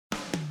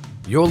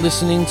You're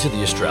listening to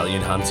the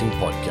Australian Hunting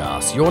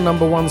Podcast, your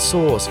number one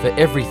source for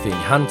everything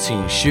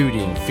hunting,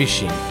 shooting,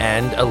 fishing,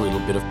 and a little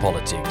bit of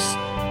politics.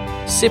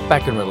 Sit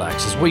back and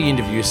relax as we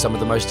interview some of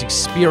the most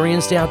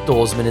experienced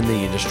outdoorsmen in the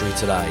industry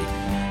today.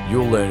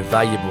 You'll learn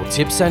valuable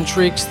tips and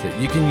tricks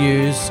that you can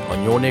use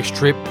on your next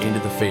trip into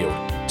the field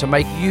to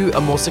make you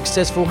a more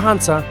successful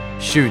hunter,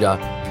 shooter,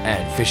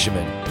 and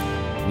fisherman.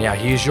 Now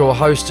here's your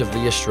host of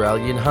the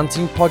Australian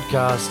Hunting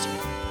Podcast,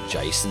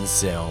 Jason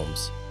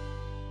Selms.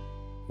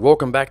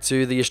 Welcome back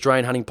to the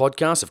Australian Hunting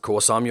Podcast. Of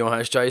course, I'm your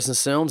host, Jason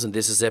Selms, and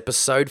this is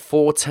episode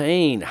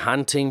 14,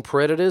 Hunting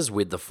Predators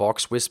with the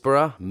Fox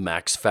Whisperer,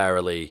 Max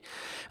Farrelly.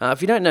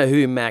 If you don't know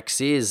who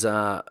Max is,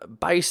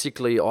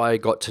 basically I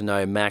got to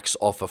know Max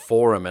off a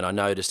forum, and I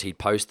noticed he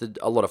posted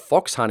a lot of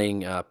fox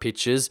hunting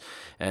pictures,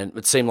 and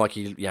it seemed like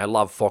he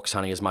loved fox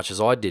hunting as much as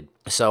I did.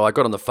 So I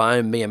got on the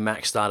phone, me and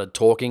Max started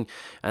talking,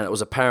 and it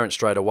was apparent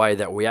straight away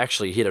that we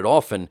actually hit it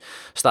off and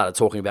started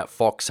talking about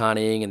fox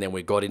hunting, and then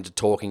we got into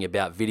talking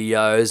about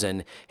videos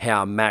and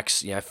how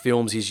Max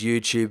films his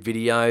YouTube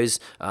videos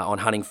on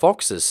hunting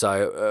foxes.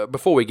 So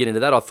before we get into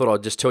that, I thought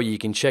I'd just tell you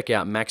can check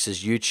out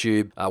Max's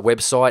YouTube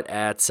website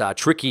at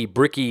Tricky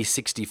Bricky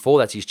 64.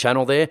 That's his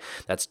channel there.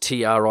 That's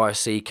Tricky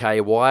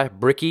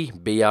Bricky, Bricky,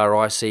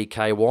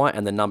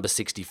 and the number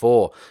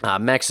 64.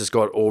 Max has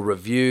got all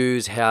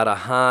reviews, how to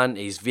hunt,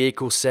 his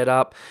vehicle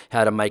setup,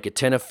 how to make a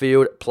tenor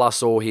field,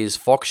 plus all his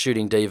fox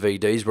shooting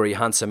DVDs where he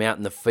hunts them out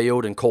in the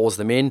field and calls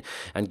them in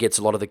and gets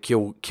a lot of the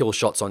kill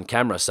shots on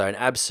camera. So an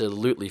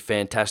absolutely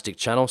fantastic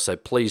channel. So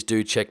please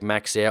do check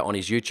Max out on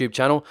his YouTube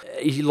channel.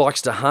 He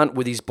likes to hunt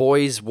with his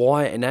boys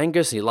Wyatt and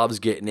Angus. He loves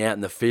getting out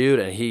in the field,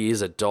 and he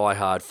is a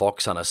die-hard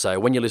fox hunter. So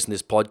when you listen to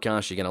this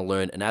podcast, you're going to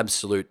learn an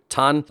absolute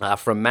ton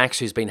from Max,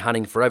 who's been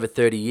hunting for over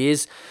 30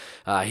 years.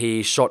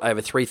 He shot over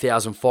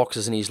 3,000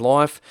 foxes in his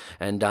life,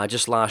 and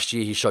just last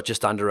year he shot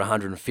just under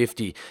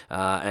 150,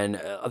 and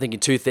I think in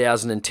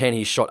 2010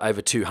 he shot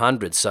over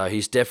 200, so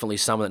he's definitely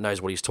someone that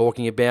knows what he's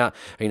talking about.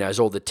 He knows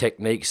all the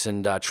techniques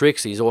and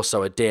tricks. He's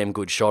also a damn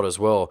good shot as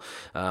well.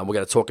 We're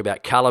going to talk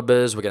about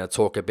calibers, we're going to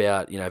talk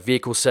about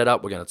vehicle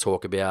setup, we're going to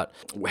talk about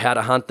how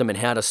to hunt them and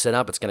how to set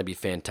up. It's going to be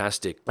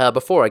fantastic.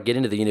 Before I get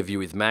into the interview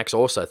with Max, I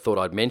also thought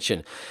I'd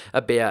mention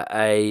about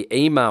a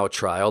email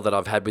trail that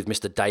I've had with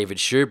Mr. David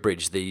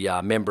Shoebridge, the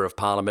Member of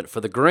Parliament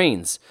for the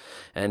Greens,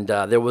 and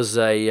there was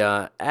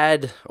a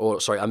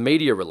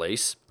media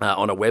release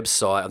on a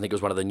website. I think it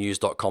was one of the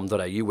news.com.au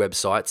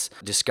websites,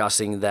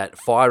 discussing that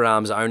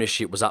firearms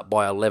ownership was up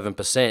by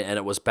 11%, and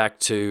it was back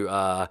to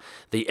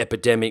the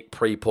epidemic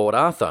pre-Port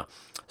Arthur.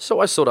 So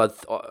I thought I'd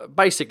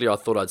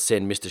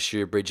send Mr.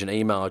 Shoebridge an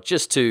email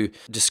just to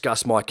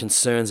discuss my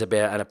concerns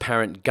about an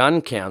apparent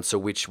gun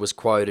council, which was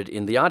quoted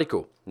in the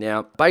article.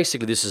 Now,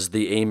 basically, this is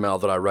the email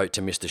that I wrote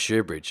to Mr.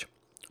 Shoebridge.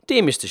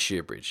 Dear Mr.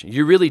 Shoebridge,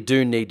 you really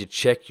do need to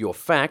check your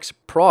facts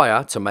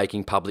prior to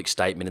making public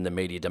statement in the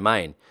media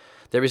domain.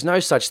 There is no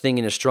such thing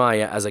in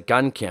Australia as a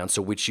gun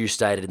council, which you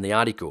stated in the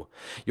article.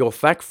 Your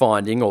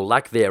fact-finding or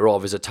lack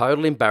thereof is a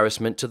total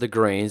embarrassment to the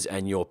Greens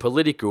and your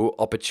political,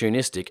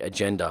 opportunistic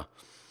agenda.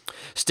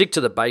 Stick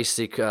to the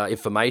basic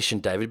information,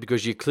 David,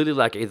 because you clearly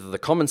lack either the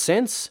common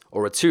sense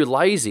or are too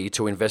lazy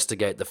to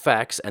investigate the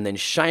facts and then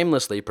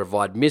shamelessly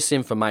provide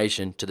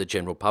misinformation to the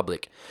general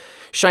public.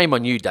 Shame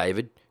on you,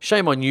 David.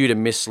 Shame on you to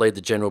mislead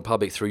the general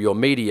public through your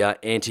media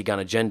anti-gun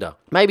agenda.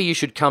 Maybe you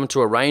should come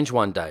to a range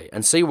one day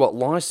and see what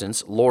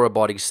license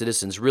law-abiding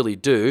citizens really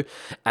do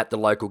at the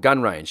local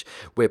gun range,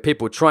 where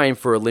people train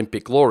for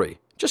Olympic glory.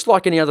 Just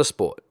like any other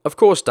sport. Of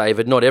course,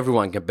 David, not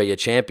everyone can be a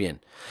champion.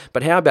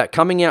 But how about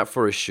coming out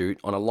for a shoot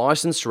on a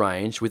licensed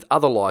range with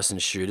other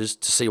licensed shooters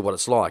to see what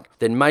it's like?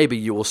 Then maybe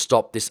you will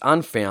stop this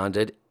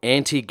unfounded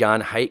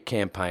anti-gun hate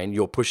campaign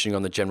you're pushing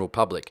on the general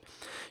public.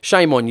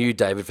 Shame on you,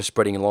 David, for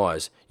spreading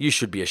lies. You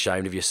should be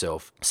ashamed of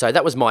yourself. So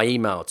that was my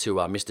email to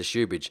Mr.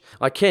 Shoebridge.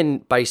 I can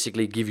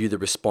basically give you the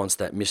response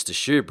that Mr.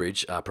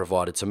 Shoebridge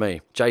provided to me.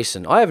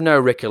 Jason, I have no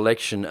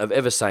recollection of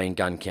ever saying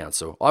gun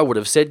council. I would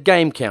have said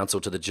game council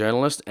to the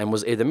journalist and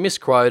was either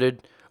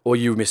misquoted or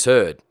you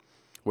misheard.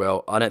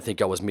 Well, I don't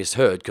think I was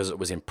misheard because it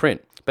was in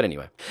print. But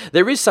anyway,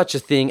 there is such a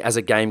thing as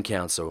a game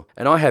council,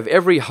 and I have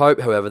every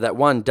hope, however, that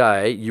one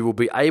day you will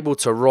be able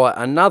to write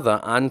another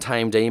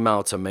untamed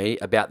email to me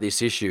about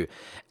this issue,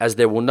 as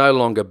there will no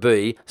longer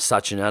be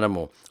such an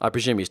animal. I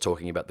presume he's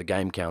talking about the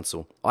game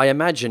council. I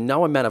imagine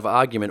no amount of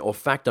argument or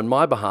fact on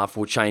my behalf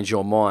will change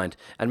your mind,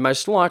 and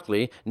most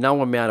likely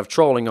no amount of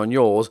trolling on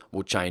yours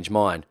will change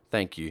mine.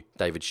 Thank you,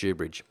 David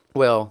Shoebridge.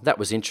 Well, that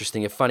was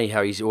interesting. It's funny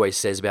how he always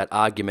says about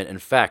argument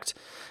and fact.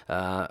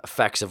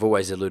 Facts have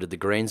always eluded the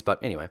Greens,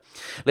 but anyway.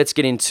 Let's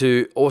get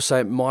into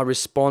also my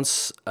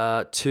response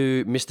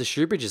to Mr.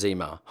 Shoebridge's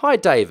email. Hi,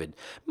 David.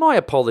 My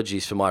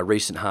apologies for my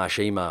recent harsh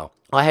email.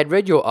 I had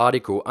read your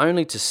article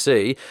only to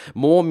see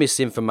more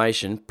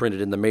misinformation printed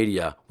in the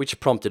media, which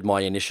prompted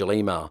my initial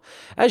email.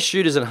 As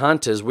shooters and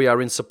hunters, we are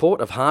in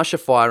support of harsher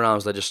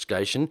firearms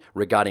legislation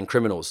regarding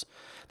criminals.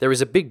 There is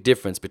a big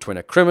difference between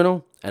a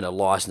criminal and a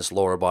licensed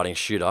law-abiding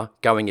shooter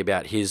going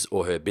about his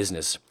or her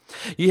business.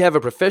 You have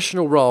a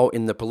professional role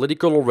in the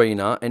political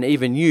arena, and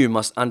even you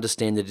must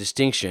understand the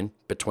distinction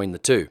between the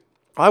two.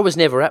 I was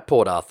never at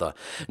Port Arthur,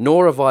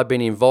 nor have I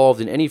been involved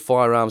in any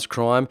firearms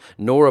crime,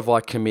 nor have I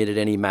committed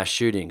any mass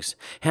shootings.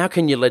 How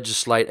can you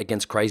legislate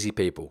against crazy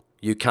people?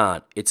 You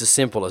can't. It's as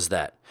simple as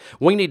that.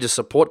 We need to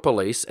support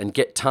police and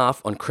get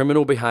tough on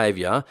criminal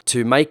behaviour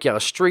to make our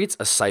streets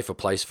a safer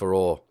place for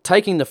all.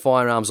 Taking the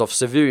firearms off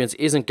civilians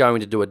isn't going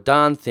to do a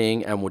darn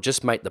thing and will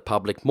just make the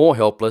public more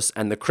helpless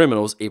and the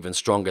criminals even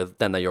stronger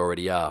than they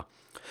already are.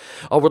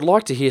 I would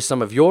like to hear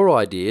some of your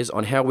ideas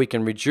on how we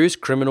can reduce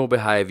criminal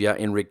behaviour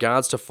in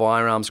regards to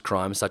firearms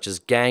crime such as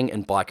gang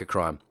and biker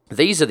crime.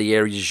 These are the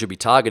areas you should be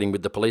targeting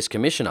with the Police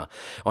Commissioner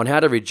on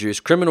how to reduce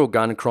criminal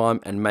gun crime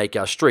and make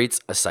our streets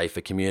a safer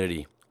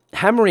community.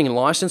 Hammering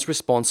licensed,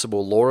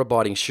 responsible,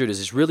 law-abiding shooters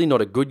is really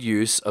not a good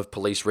use of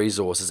police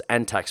resources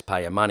and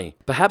taxpayer money.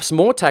 Perhaps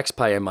more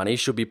taxpayer money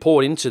should be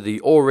poured into the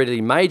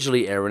already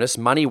majorly erroneous,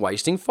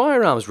 money-wasting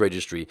firearms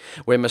registry,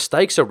 where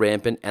mistakes are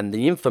rampant and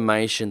the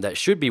information that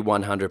should be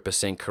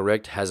 100%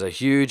 correct has a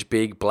huge,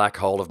 big black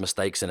hole of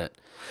mistakes in it.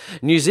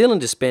 New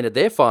Zealand disbanded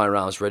their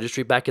firearms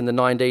registry back in the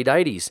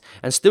 1980s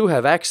and still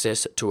have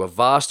access to a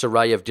vast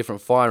array of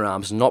different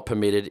firearms not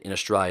permitted in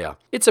Australia.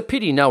 It's a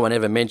pity no one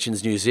ever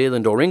mentions New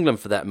Zealand or England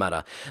for that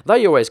matter.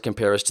 They always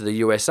compare us to the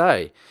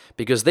USA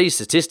because these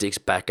statistics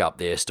back up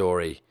their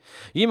story.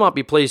 You might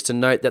be pleased to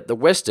note that the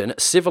Western,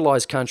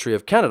 civilised country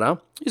of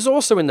Canada is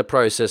also in the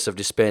process of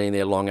disbanding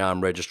their long arm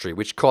registry,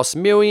 which costs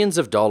millions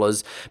of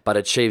dollars but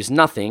achieves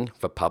nothing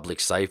for public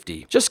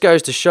safety. Just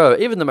goes to show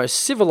even the most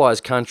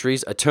civilised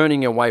countries are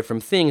turning away from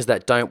things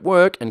that don't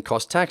work and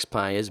cost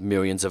taxpayers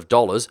millions of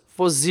dollars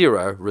for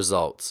zero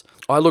results.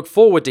 I look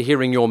forward to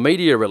hearing your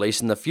media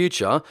release in the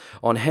future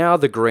on how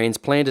the Greens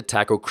plan to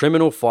tackle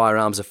criminal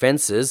firearms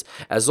offences,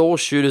 as all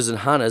shooters and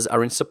hunters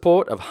are in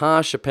support of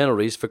harsher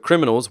penalties for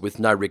criminals with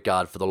no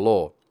regard for the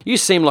law. You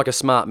seem like a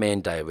smart man,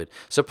 David,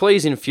 so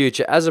please in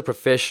future, as a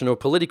professional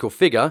political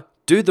figure,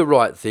 do the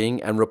right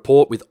thing and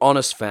report with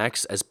honest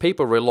facts as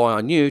people rely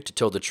on you to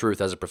tell the truth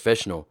as a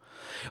professional.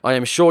 I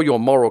am sure your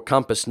moral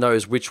compass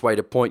knows which way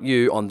to point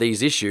you on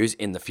these issues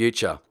in the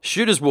future.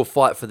 Shooters will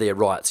fight for their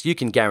rights, you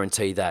can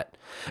guarantee that.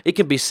 It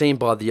can be seen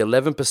by the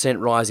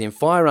 11% rise in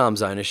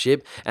firearms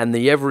ownership and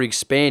the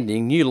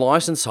ever-expanding new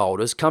licence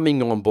holders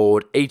coming on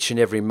board each and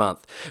every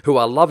month, who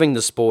are loving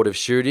the sport of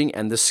shooting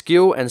and the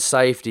skill and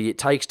safety it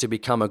takes to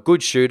become a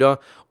good shooter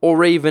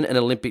or even an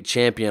Olympic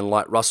champion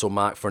like Russell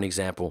Mark, for an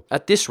example.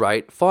 At this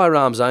rate,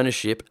 firearms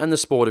ownership and the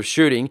sport of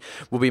shooting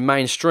will be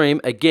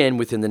mainstream again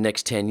within the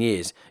next 10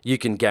 years. You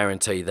can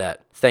guarantee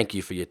that. Thank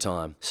you for your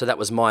time. So that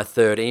was my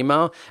third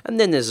email, and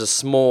then there's a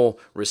small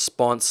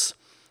response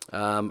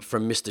from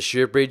Mr.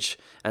 Shoebridge,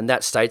 and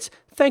that states,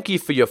 "Thank you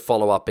for your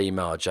follow-up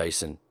email,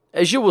 Jason.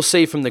 As you will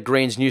see from the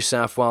Greens' New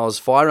South Wales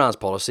firearms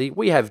policy,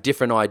 we have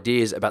different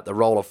ideas about the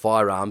role of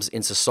firearms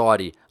in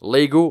society,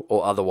 legal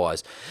or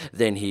otherwise."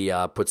 Then he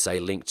puts a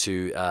link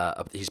to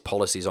his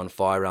policies on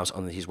firearms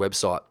on his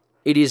website.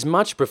 It is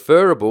much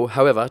preferable,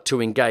 however,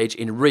 to engage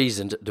in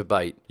reasoned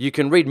debate. You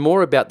can read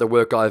more about the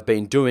work I've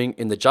been doing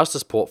in the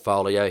Justice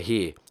Portfolio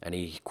here, and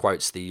he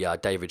quotes the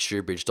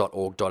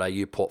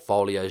davidshoebridge.org.au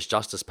Portfolios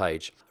Justice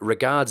page.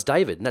 Regards,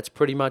 David, and that's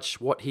pretty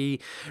much what he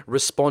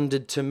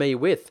responded to me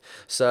with.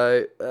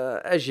 So,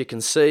 as you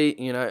can see,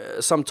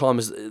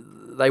 sometimes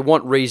they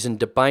want reasoned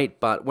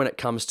debate, but when it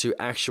comes to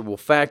actual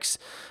facts,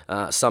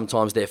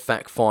 sometimes their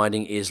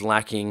fact-finding is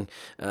lacking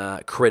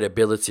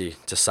credibility,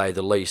 to say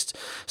the least.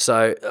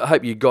 So, I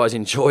hope you guys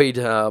enjoyed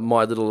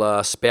my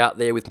little spout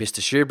there with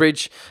Mr.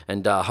 Shoebridge,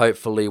 and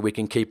hopefully we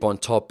can keep on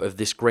top of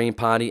this Green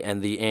Party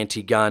and the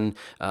anti-gun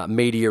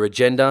media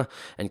agenda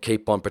and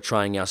keep on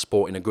portraying our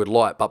sport in a good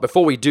light. But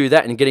before we do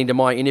that and getting to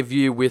my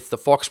interview with the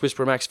Fox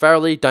Whisperer Max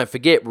Farrelly, don't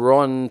forget we're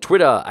on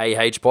Twitter,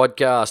 AH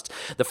Podcast,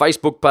 the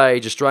Facebook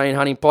page, Australian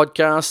Hunting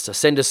Podcast.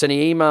 Send us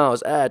any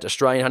emails at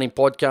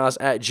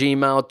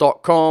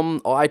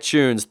australianhuntingpodcast@gmail.com,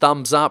 iTunes,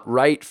 thumbs up,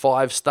 rate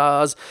 5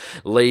 stars,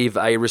 leave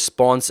a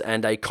response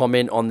and a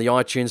comment on the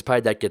iTunes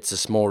page. That gets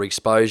us more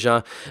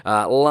exposure.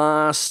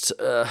 Last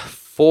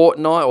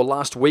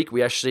week, we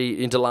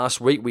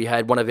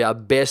had one of our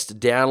best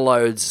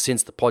downloads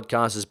since the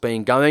podcast has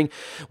been going,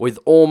 with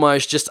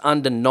almost just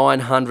under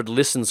 900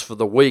 listens for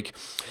the week.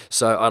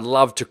 So I'd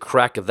love to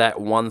crack that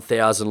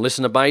 1,000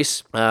 listener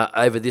base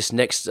over this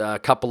next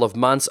couple of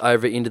months,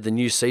 over into the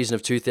new season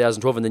of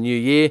 2012 and the new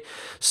year.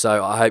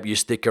 So I hope you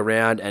stick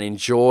around and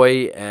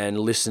enjoy and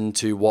listen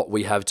to what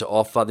we have to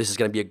offer. This is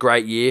going to be a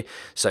great year,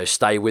 so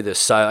stay with us.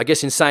 So I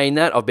guess in saying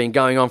that, I've been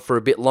going on for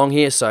a bit long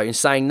here. So in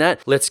saying that,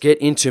 let's get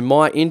into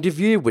my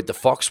interview with the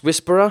Fox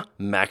Whisperer,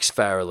 Max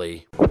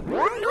Farrelly.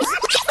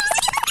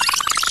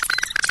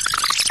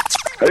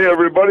 Hey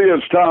everybody,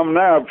 it's Tom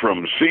Knapp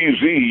from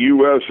CZ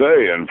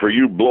USA, and for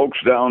you blokes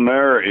down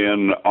there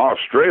in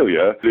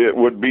Australia, it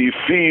would be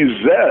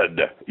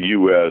CZ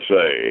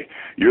USA.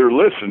 You're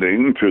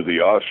listening to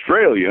the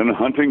Australian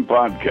Hunting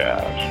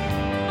Podcast.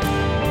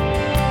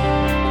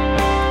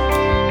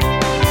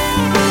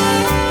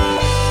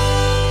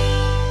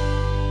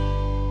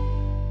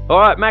 All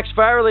right, Max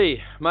Farrelly,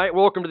 mate,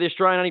 welcome to the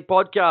Australian Hunting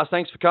Podcast.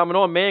 Thanks for coming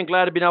on, man.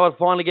 Glad to be able to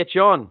finally get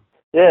you on.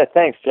 Yeah,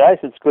 thanks, Jace.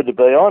 It's good to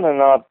be on,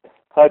 and I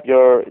hope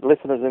your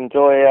listeners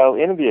enjoy our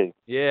interview.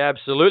 Yeah,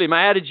 absolutely,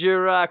 mate. How did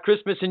your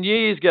Christmas and New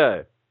Year's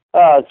go?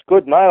 It's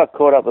good, mate. I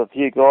caught up with a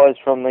few guys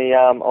from the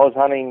Oz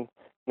Hunting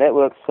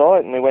Network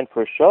site, and we went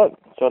for a shot.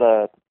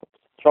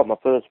 Shot my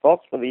first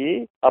fox for the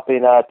year up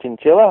in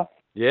Chinchilla.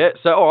 Yeah,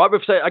 so all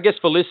right, so I guess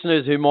for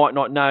listeners who might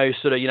not know,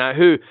 sort of, you know,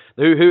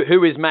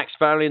 who is Max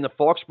Farrelly in the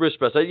Fox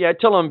Whisperer? So yeah,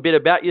 tell them a bit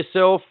about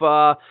yourself,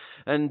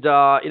 and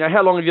you know,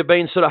 how long have you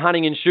been sort of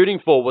hunting and shooting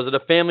for? Was it a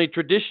family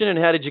tradition, and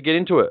how did you get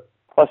into it?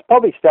 I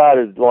probably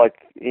started like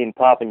in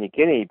Papua New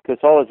Guinea because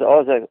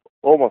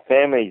all my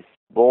family's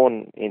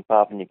born in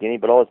Papua New Guinea,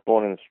 but I was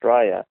born in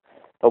Australia.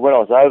 But when I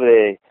was over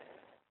there,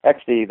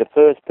 actually the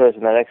first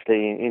person that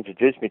actually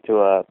introduced me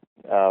to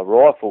a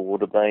rifle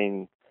would have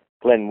been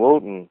Glenn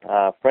Wilton,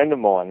 a friend of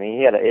mine.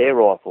 He had an air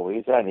rifle. He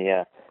was only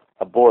a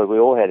boy. We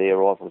all had air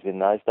rifles in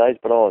those days,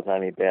 but I was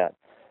only about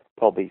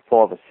probably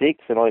 5 or 6,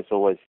 and I used to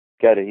always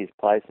go to his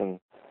place and,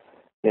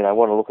 you know,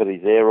 want to look at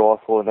his air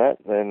rifle and that.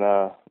 Then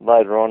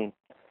later on,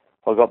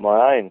 I got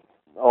my own.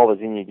 I was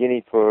in New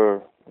Guinea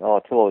for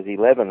till I was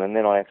 11, and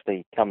then I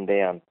actually come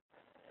down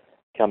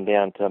to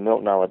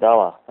Milton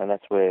Ulladulla, and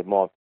that's where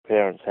my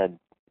parents had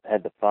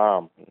the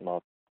farm, my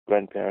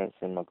grandparents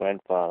and my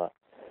grandfather.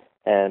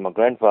 And my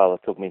grandfather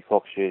took me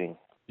fox shooting.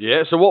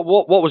 Yeah. So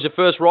what was your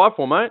first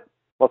rifle, mate?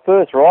 My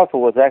first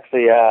rifle was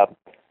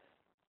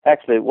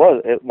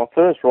my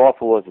first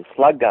rifle was a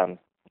slug gun.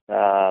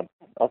 I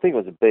think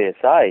it was a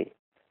BSA,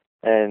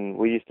 and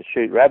we used to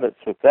shoot rabbits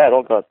with that.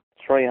 I got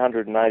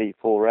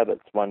 384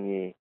 rabbits one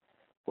year,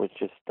 with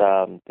just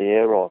the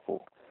air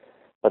rifle.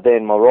 But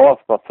then my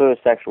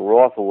first actual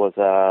rifle was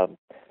a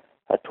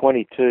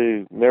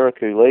 22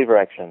 Miraku lever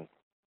action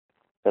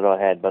that I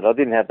had, but I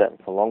didn't have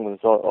that for long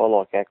because I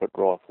like accurate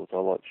rifles. I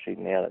like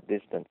shooting out at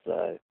distance.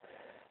 So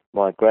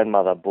my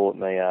grandmother bought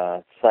me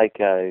a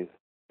Seiko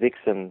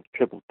Vixen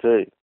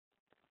 222,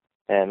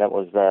 and that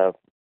was the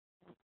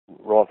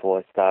rifle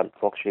I started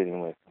fox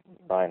shooting with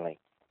mainly.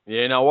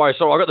 Yeah, no worries.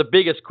 So I got the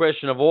biggest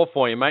question of all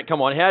for you, mate.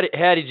 Come on, how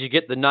did you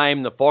get the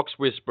name the Fox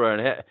Whisperer,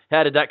 and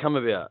how did that come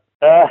about?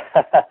 I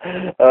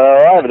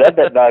haven't had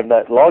that name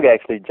that long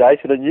actually,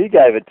 Jason, and you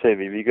gave it to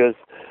me because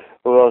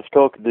I was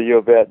talking to you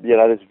about, you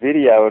know, this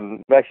video,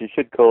 and Max, you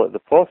should call it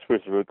the Fox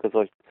Whisperer because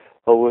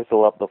I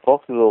whistle up the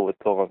foxes all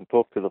the time and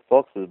talk to the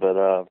foxes, but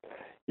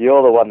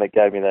you're the one that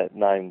gave me that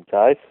name,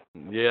 Jace.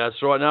 Yeah,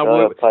 that's right. No,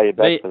 I'll pay you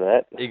back for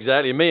that.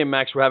 Exactly. Me and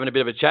Max were having a bit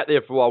of a chat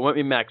there for a while, weren't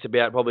we, Max?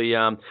 About probably, you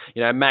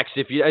know, Max.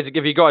 If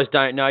you guys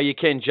don't know, you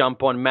can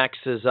jump on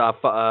Max's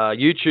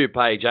YouTube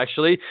page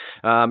actually,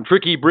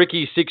 Tricky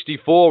Bricky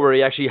 64, where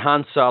he actually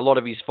hunts a lot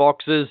of his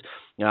foxes.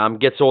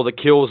 Gets all the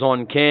kills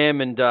on cam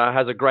and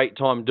has a great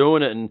time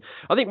doing it. And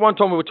I think one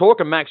time we were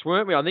talking, Max,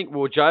 weren't we? I think we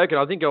were joking.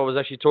 I think I was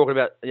actually talking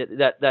about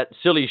that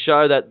silly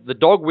show, that the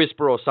Dog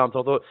Whisperer or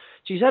something. I thought,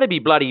 geez, that'd be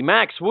bloody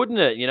Max, wouldn't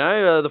it? You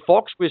know, the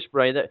Fox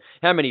Whisperer.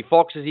 How many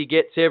foxes he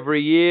gets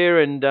every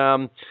year. And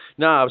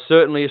no,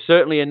 certainly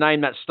a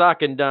name that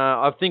stuck. And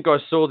I think I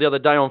saw the other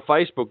day on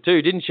Facebook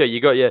too, didn't you?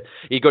 You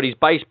got his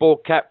baseball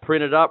cap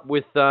printed up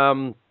with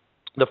the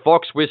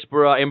Fox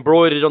Whisperer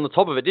embroidered on the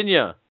top of it, didn't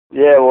you?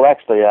 Yeah, well,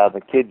 actually,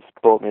 the kids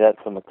bought me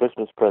that from a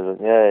Christmas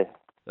present, yeah.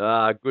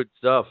 Good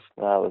stuff.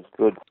 It was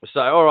good. So,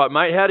 all right,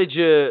 mate,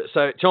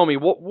 so tell me,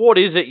 what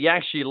is it you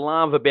actually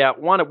love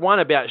about, one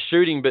about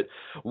shooting, but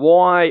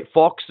why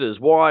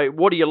foxes?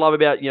 What do you love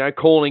about, you know,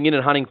 calling in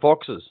and hunting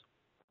foxes?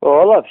 Well,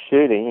 I love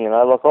shooting, you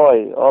know, like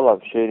I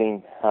love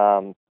shooting,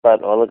 but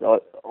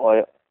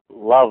I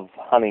love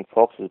hunting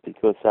foxes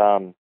because,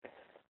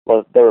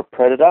 well, they're a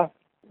predator,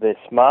 they're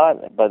smart,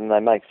 but they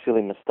make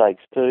silly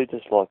mistakes too,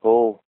 just like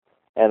all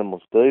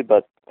animals do,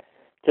 but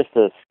just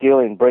the skill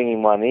in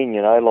bringing one in,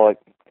 you know, like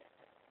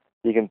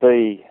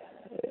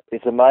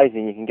it's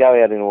amazing. You can go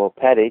out into a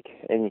paddock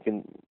and you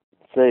can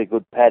see a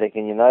good paddock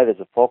and you know there's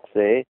a fox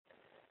there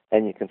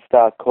and you can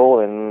start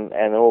calling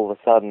and all of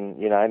a sudden,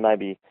 you know,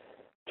 maybe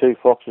 2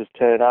 foxes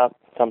turn up,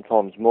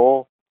 sometimes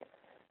more,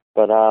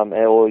 but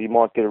or you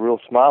might get a real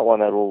smart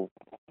one that'll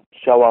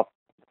show up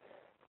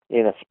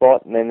in a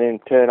spot and then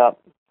turn up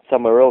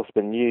somewhere else,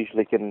 but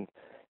usually can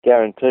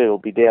guarantee it'll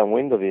be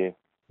downwind of you.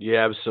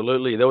 Yeah,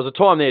 absolutely. There was a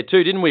time there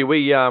too, didn't we?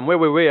 Where we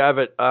were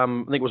over at, I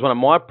think it was one of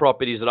my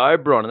properties at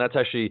Oberon, and that's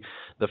actually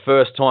the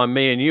first time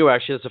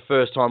that's the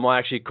first time I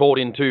actually called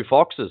in 2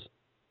 foxes.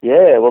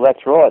 Yeah, well,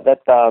 that's right. That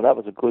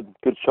was a good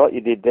shot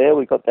you did there.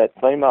 We got that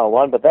female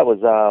one, but that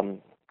was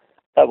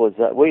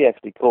we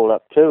actually called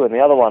up 2, and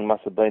the other one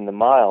must have been the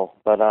male.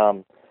 But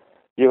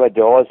you had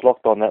your eyes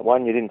locked on that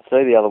one. You didn't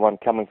see the other one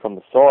coming from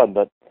the side,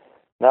 but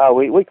no,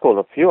 we called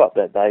a few up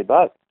that day,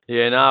 but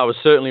Yeah, no, it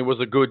certainly was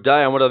a good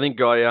day. And what I think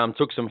I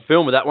took some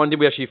film of that one. Did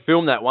we actually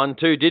film that one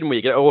too, didn't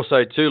we?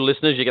 Also, too,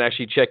 listeners, you can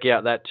actually check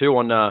out that too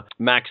on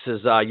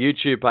Max's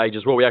YouTube page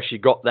as well. We actually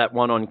got that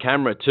one on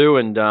camera too.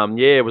 And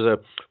it was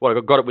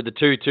I got it with the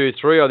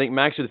 223, I think,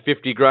 Max, with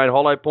 50 grain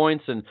hollow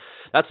points. And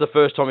that's the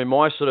first time in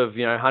my sort of,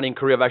 hunting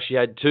career I've actually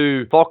had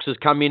two foxes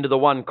come into the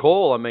one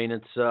call. I mean,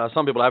 it's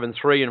some people are having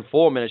 3 and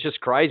 4. I mean, it's just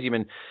crazy. I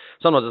mean,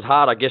 sometimes it's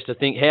hard, I guess, to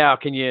think how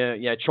can you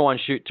try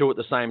and shoot two at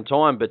the same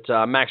time. But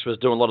Max was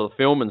doing a lot of the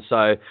filming,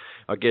 so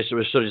I guess it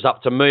was sort of just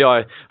up to me.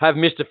 I have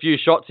missed a few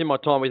shots in my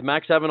time with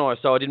Max, haven't I?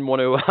 So I didn't want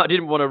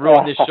to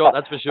ruin this shot.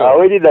 That's for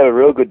sure. We did have a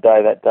real good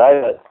day that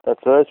day. That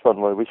first one,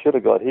 we should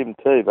have got him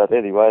too. But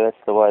anyway, that's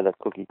the way the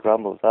cookie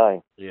crumbles, eh?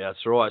 Yeah,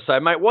 that's right. So,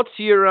 mate, what's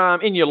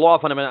your in your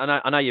life? I mean,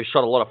 I know you've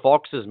shot a lot of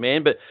foxes,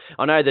 man, but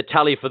I know the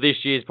tally for this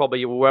year is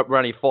probably we're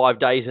only 5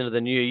 days into the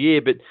new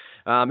year. But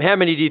how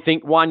many do you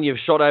think you've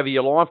shot over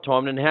your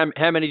lifetime, and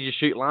how many did you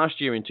shoot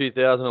last year in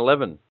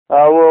 2011?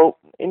 Well,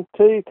 in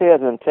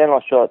 2010 I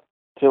shot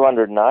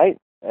 208,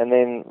 and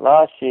then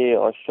last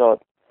year I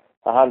shot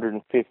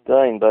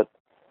 115. But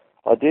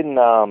I didn't.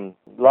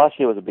 Last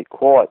year was a bit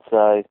quiet,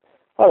 so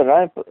I don't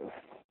know.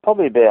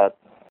 Probably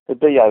it'd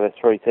be over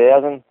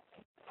 3,000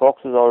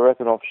 foxes I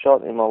reckon I've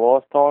shot in my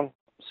lifetime.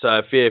 So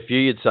a fair few,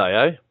 you'd say,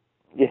 eh?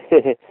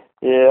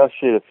 Yeah, I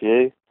shoot a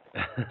few.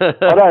 I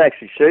don't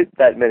actually shoot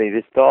that many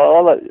this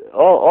time.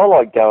 I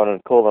like going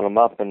and calling them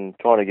up and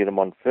trying to get them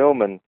on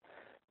film and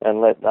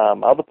let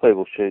other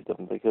people shoot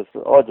them, because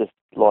I just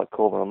like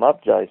calling them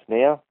up, Jace,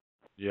 now.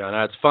 Yeah,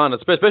 no, it's fun.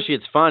 Especially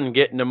it's fun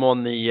getting them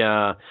on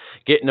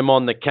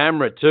the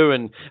camera too.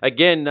 And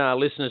again,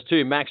 listeners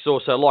too, Max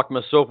also, like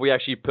myself, we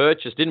actually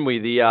purchased, didn't we,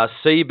 the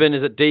Seaburn,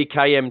 is it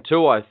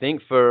DKM2, I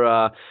think,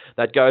 for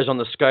that goes on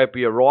the scope of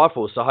your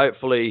rifle. So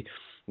hopefully,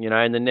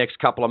 in the next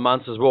couple of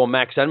months as well,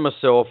 Max and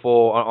myself,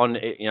 or on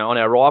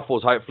our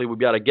rifles, hopefully we'll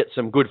be able to get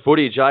some good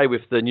footage,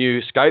 with the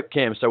new scope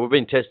cam. So we've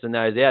been testing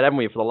those out, haven't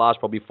we, for the last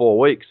probably 4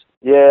 weeks?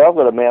 Yeah, I've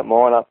got to mount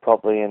mine up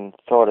properly and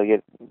try to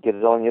get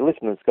it on. Your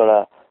listeners got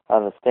to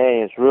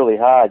understand it's really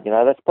hard.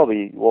 That's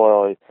probably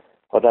why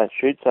I don't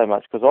shoot so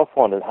much, because I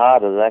find it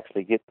harder to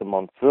actually get them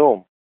on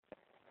film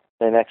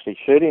than actually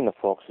shooting the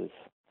foxes.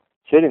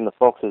 Shooting the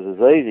foxes is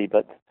easy,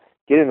 but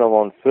getting them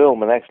on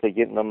film and actually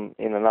getting them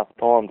in enough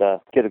time to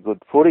get a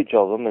good footage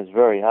of them is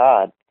very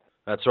hard.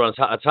 That's right.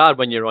 It's hard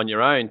when you're on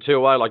your own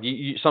too, eh? Like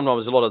you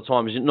sometimes, a lot of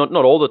times, not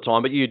all the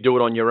time, but you do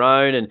it on your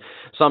own, and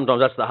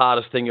sometimes that's the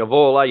hardest thing of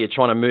all, eh? You're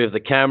trying to move the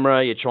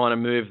camera, you're trying to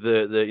move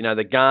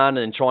the gun,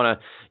 and trying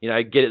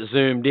to get it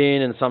zoomed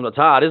in, and sometimes it's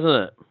hard, isn't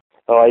it?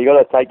 Oh, you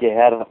got to take your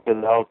hat off to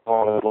the old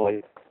time,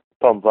 like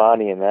Tom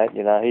Varney and that.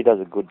 He does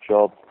a good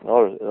job.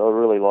 I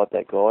really like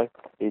that guy.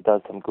 He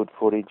does some good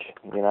footage,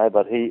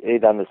 but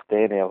he'd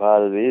understand how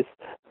hard it is.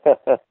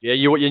 Yeah,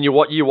 you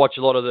watch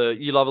a lot of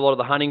you love a lot of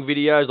the hunting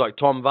videos like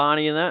Tom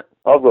Varney and that?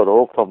 I've got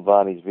all Tom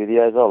Varney's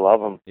videos. I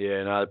love them.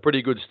 Yeah, no,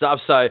 pretty good stuff.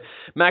 So,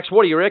 Max,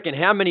 what do you reckon?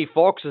 How many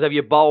foxes have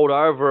you bowled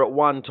over at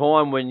one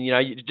time when,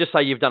 just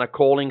say you've done a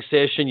calling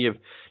session,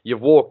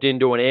 you've walked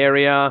into an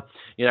area,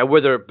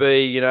 whether it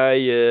be,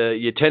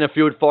 your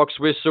Tenterfield fox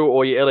whistle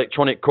or your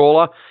electronic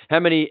caller,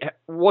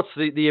 what's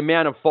the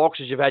amount of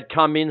foxes you've had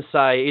come in,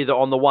 say, either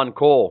on the one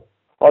call?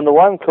 On the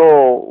one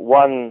call,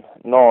 one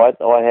night,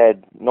 I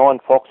had 9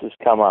 foxes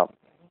come up.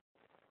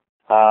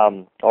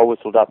 I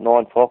whistled up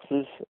 9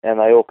 foxes, and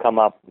they all come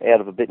up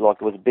out of a bit like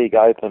it was a big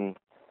open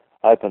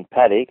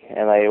paddock,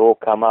 and they all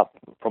come up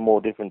from all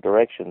different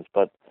directions.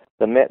 But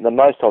the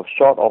most I've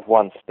shot off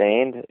one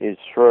stand is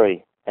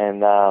 3,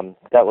 and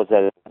that was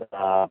at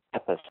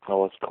Bathurst. I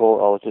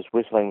was just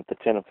whistling with the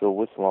Tenterfield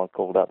whistle, and I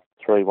called up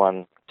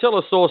 3-1. Tell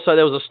us also,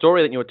 there was a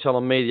story that you were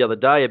telling me the other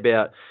day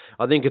about,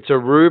 I think it's a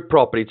Roo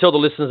property. Tell the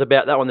listeners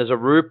about that one. There's a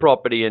Roo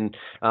property, and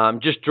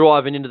just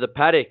driving into the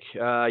paddock,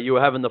 you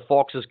were having the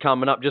foxes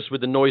coming up just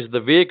with the noise of the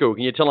vehicle.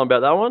 Can you tell them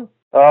about that one?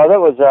 Oh, that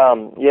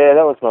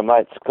was my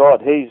mate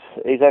Scott.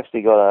 He's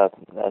actually got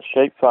a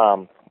sheep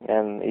farm,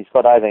 and he's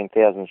got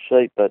 18,000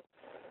 sheep. But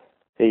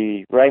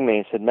he rang me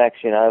and said, Max,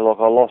 I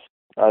lost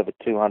over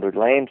 200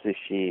 lambs this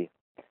year.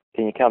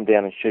 Can you come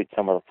down and shoot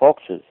some of the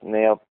foxes?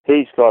 Now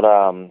he's got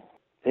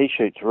he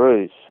shoots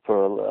roos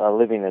for a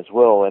living as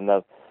well, and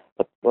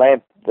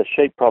the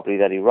sheep property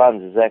that he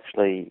runs is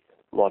actually,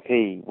 like,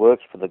 he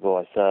works for the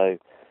guy, so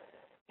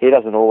he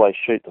doesn't always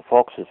shoot the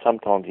foxes.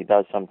 Sometimes he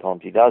does,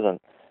 sometimes he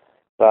doesn't.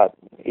 But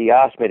he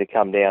asked me to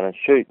come down and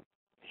shoot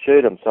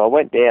them. So I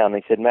went down, and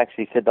he said, Max,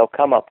 they'll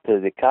come up to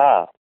the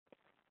car.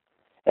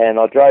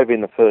 And I drove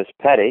in the first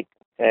paddock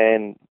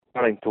and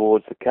running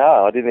towards the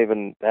car. I didn't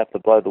even have to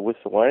blow the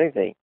whistle or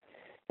anything.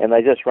 And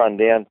they just run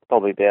down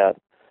probably about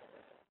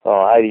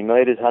 80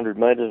 metres, 100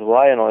 metres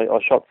away, and I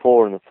shot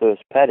 4 in the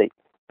first paddock.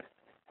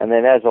 And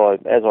then as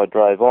I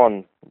drove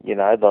on,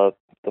 the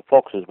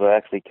foxes were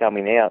actually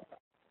coming out.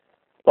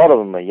 A lot of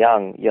them are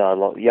young,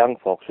 young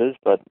foxes,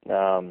 but they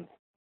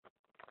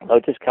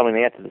were just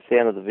coming out to the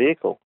sound of the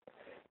vehicle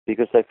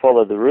because they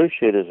follow the roo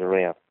shooters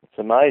around. It's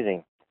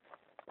amazing.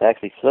 They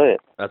actually see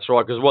it. That's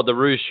right, because the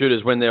roo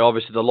shooters, when they're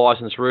obviously the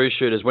licensed roo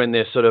shooters, when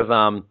they're sort of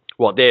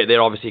What,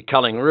 they're obviously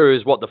culling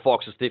roos. What, the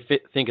foxes think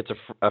it's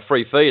a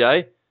free feed,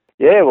 eh?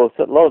 Yeah, well,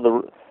 a lot of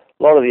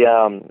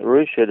the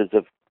roo shooters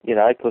have,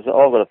 because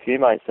I've got a few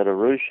mates that are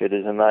roo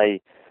shooters, and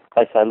they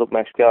say, look,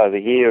 Max, go over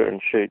here and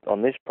shoot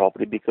on this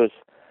property, because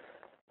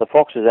the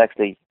foxes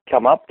actually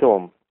come up to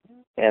them,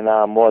 and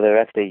while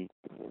they're actually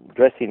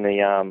dressing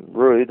the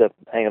roo, they're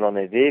hanging on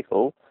their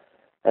vehicle,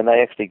 and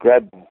they actually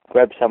grab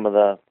some of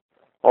the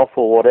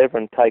offal or whatever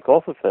and take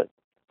off of it.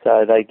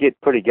 So they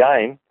get pretty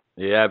game.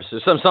 Yeah,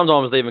 absolutely.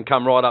 Sometimes they even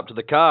come right up to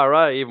the car,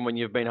 eh? Even when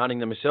you've been hunting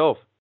them yourself.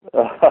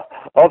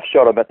 I've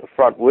shot them at the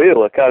front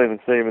wheel. I can't even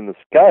see them in the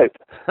scope.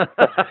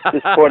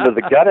 Just pointed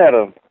the gun at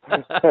them.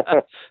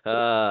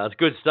 It's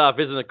good stuff,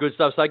 isn't it? Good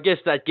stuff. So I guess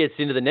that gets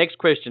into the next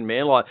question,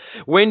 man. Like,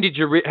 when did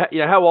you,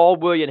 how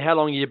old were you and how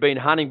long have you been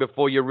hunting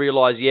before you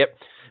realised, yep,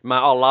 mate,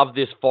 I love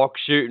this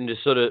fox shooting,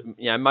 just sort of,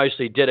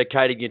 mostly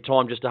dedicating your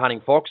time just to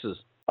hunting foxes?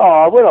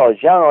 Oh, when I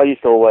was young, I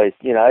used to always,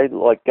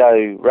 like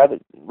go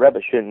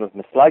rabbit shooting with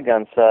my slug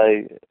gun.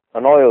 So,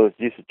 and I always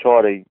used to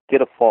try to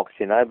get a fox,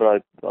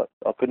 but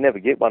I could never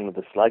get one with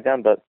a slug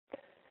gun. But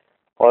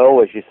I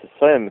always used to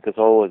see them because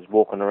I was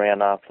walking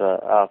around after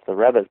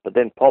rabbits. But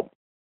then Pop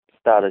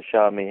started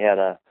showing me how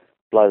to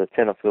blow the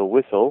tenterfield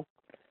whistle,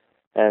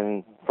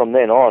 and from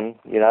then on,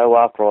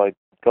 after I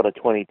got a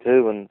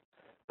 22 and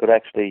could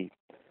actually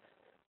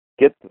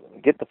get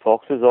the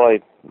foxes,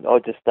 I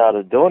just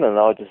started doing it, and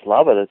I just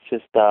love it. It's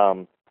just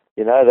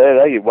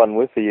they get one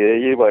whiff of you,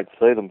 you won't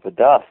see them for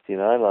dust,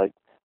 like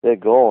they're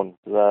gone.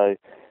 So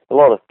a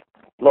lot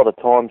of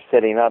time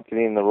setting up,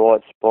 getting in the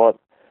right spot,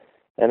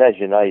 and as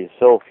you know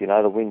yourself,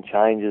 the wind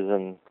changes,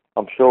 and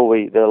I'm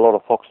sure there are a lot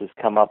of foxes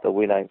come up that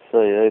we don't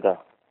see either.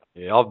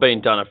 Yeah, I've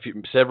been done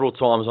several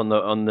times on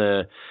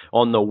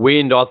the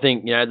wind. I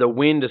think the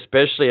wind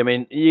especially. I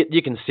mean,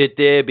 you can sit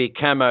there, be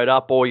camoed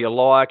up all you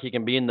like. You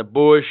can be in the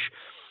bush,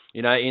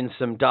 in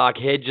some dark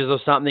hedges or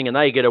something, and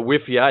they get a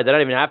whiff of you. They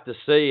don't even have to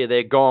see you.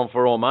 They're gone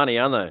for all money,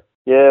 aren't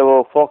they? Yeah,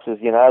 well, foxes,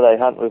 they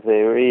hunt with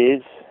their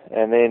ears,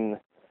 and then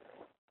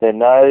their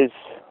nose.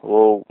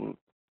 Well,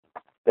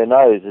 their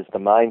nose is the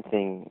main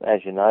thing,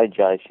 as you know,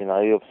 Jace.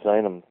 You've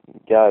seen them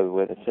go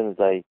as soon as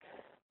they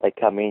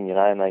come in,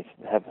 and they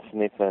have a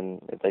sniff, and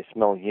if they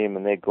smell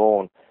human, they're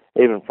gone.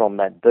 Even from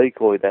that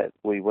decoy that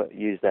we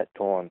used that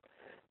time,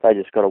 they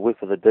just got a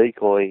whiff of the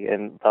decoy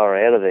and they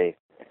were out of there.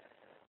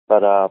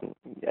 But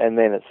and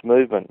then it's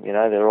movement,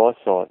 their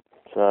eyesight.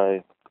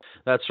 So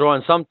that's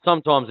right. And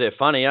sometimes they're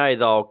funny, eh?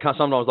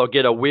 Sometimes they'll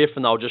get a whiff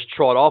and they'll just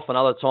trot off, and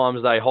other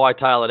times they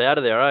hightail it out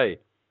of there, eh?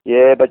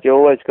 Yeah, but you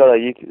always got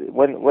to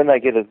when they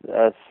get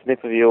a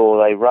sniff of you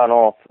or they run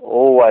off,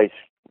 always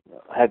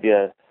have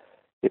your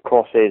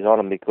crosshairs on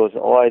them, because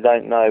I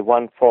don't know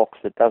one fox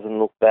that doesn't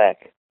look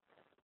back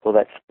for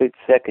that split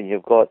second.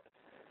 You've got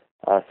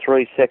a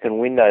 3-second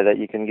window that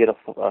you can get a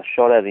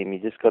shot at him. You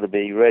just got to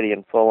be ready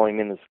and follow him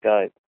in the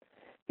scope.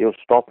 He'll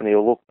stop and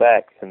he'll look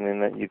back, and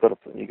then you got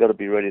to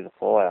be ready to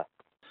fire.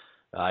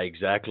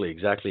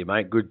 Exactly,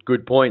 mate.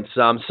 Good points.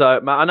 So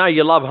I know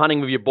you love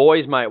hunting with your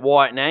boys, mate,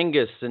 Wyatt and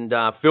Angus, and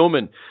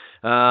filming.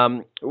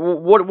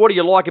 What do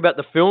you like about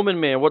the filming,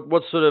 man? What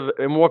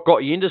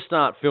got you into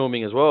start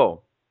filming as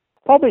well?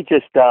 Probably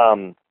just,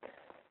 I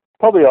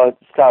took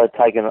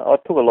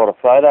a lot of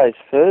photos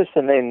first,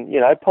 and then,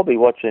 probably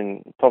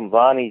watching Tom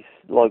Varney's,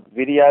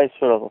 videos,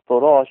 sort of, I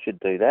thought, I should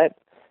do that,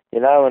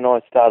 and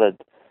I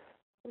started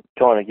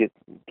trying to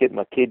get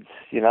my kids,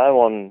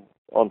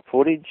 on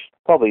footage.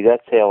 Probably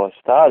that's how I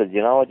started,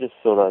 I just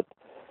sort of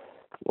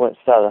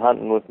started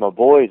hunting with my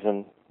boys,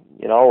 and,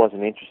 I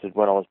wasn't interested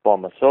when I was by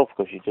myself,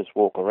 because you just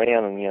walk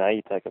around and,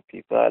 you take a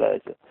few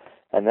photos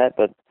and that,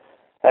 but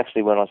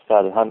actually, when I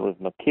started hunting with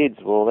my kids,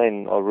 well,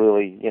 then I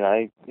really,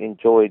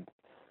 enjoyed,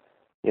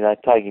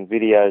 taking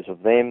videos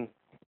of them,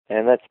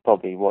 and that's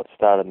probably what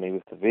started me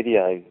with the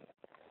video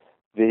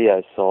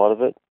side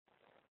of it.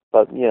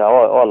 But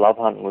I love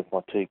hunting with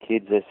my two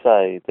kids. They're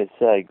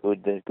so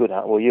good. They're good.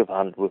 Well, you've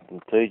hunted with them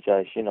too,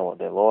 Jace. You know what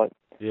they're like.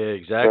 Yeah,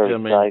 exactly.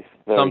 Very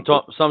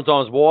safe.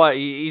 Sometimes why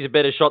he's a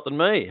better shot than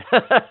me.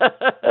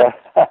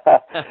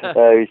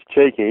 He's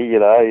cheeky,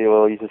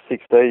 Well, he's a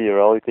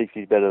 16-year-old. He thinks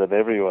he's better than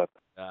everyone.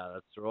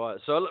 That's right.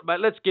 So, mate,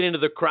 let's get into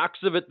the crux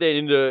of it then,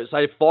 into,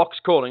 say, fox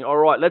calling. All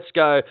right, let's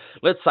go.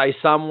 Let's say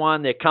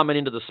they're coming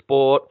into the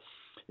sport.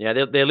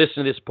 They're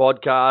listening to this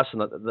podcast,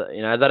 and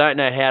they don't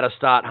know how to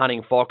start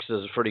hunting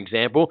foxes, for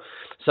example.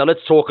 So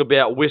let's talk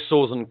about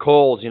whistles and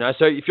calls.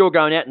 So if you're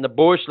going out in the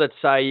bush, let's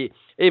say,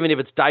 even if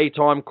it's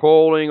daytime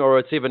calling or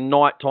it's even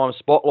nighttime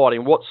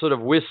spotlighting, what sort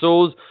of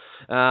whistles,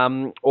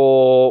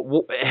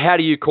 or how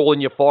do you call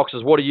in your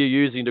foxes? What are you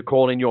using to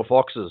call in your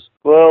foxes?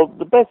 Well,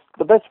 the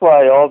best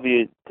way I've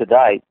used to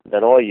date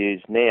that I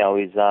use now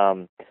is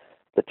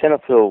the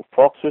tenterfield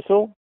fox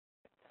whistle.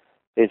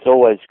 It's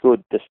always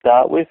good to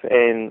start with,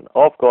 and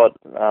I've got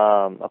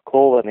a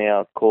caller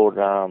now called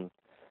a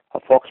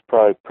Fox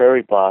Pro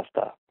Prairie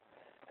Blaster,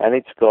 and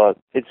it's got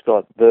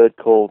bird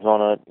calls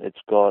on it, it's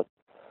got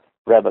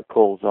rabbit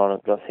calls on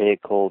it, got hare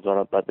calls on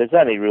it, but there's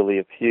only really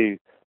a few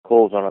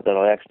calls on it that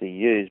I actually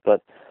use.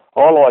 But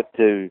I like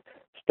to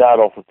start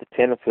off with the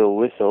tenterfield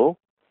whistle,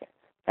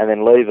 and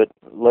then leave it,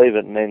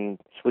 and then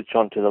switch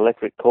on to the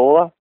electric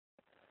caller,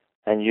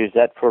 and use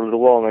that for a little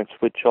while, and then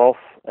switch off,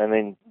 and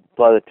then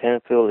blow the tenor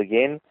field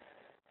again.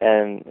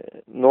 And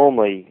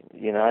normally,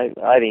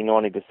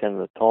 80-90% of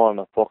the time,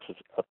 a fox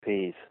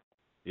appears.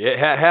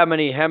 Yeah,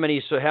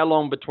 how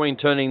long between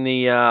turning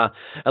the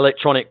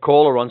electronic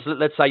caller on? So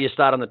let's say you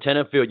start on the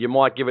tenor field, you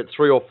might give it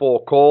 3 or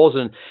 4 calls,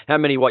 and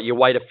you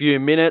wait a few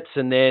minutes,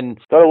 and then...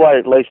 Got to wait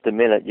at least a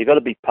minute. You got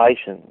to be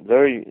patient.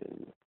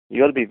 You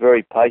got to be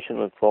very patient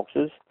with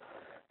foxes.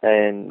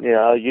 And,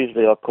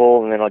 usually I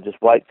call and then I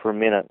just wait for a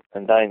minute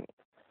and don't...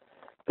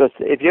 Because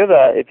if you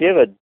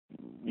ever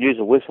use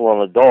a whistle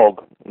on a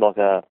dog,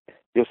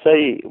 you'll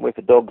see if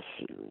a dog's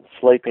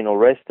sleeping or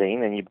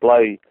resting, and you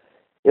blow,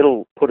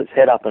 it'll put its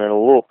head up and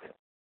it'll look,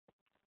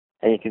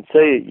 and you can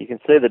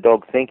see the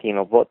dog thinking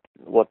of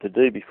what to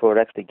do before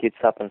it actually gets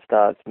up and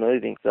starts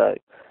moving. So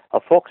a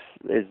fox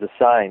is the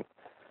same.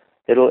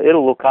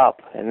 It'll look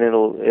up, and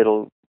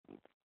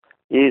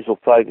ears will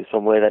focus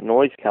on where that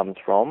noise comes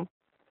from,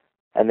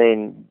 and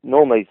then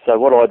normally, so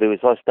what I do is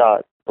I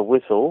start the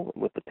whistle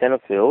with the tenor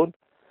field,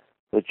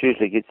 which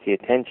usually gets the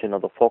attention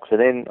of the fox,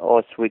 and then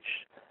I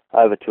switch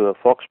over to a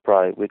Fox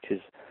Pro,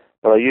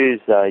 but I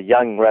use a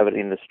young rabbit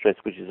in distress,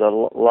 which is a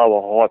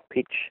lower high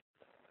pitch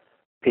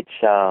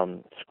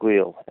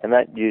squeal, and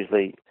that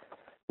usually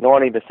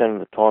 90% of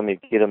the time you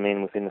get them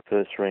in within the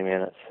first 3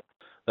 minutes.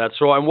 That's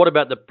right. And what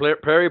about the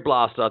Prairie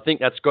Blaster? I think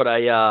that's got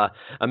a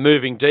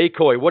moving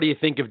decoy. What do you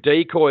think of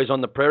decoys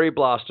on the Prairie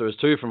Blasters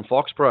too from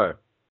Fox Pro?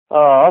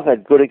 Oh, I've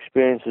had good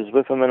experiences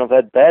with them, and I've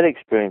had bad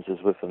experiences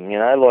with them.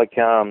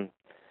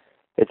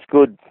 It's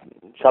good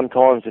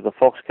sometimes if the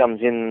fox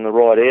comes in the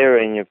right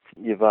area and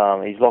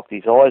he's locked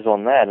his eyes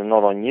on that and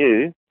not on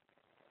you,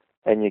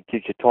 and it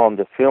gives you time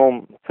to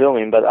film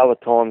him. But other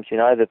times,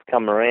 they've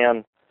come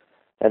around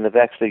and they've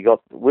actually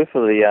got whiff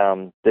of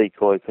the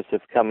decoy because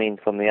they've come in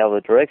from the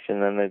other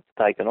direction and they've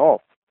taken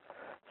off.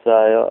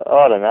 So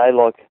I don't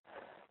know,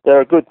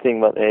 they're a good thing,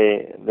 but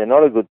they're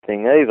not a good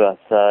thing either.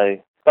 So,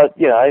 but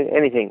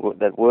anything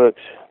that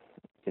works,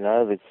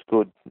 it's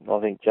good. I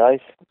think,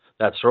 Jace.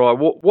 That's right.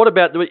 What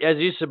about, as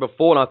you said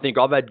before, and I think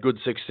I've had good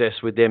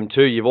success with them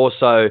too, you've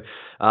also,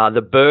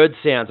 the bird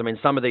sounds. I mean,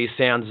 some of these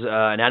sounds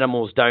and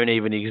animals don't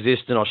even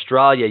exist in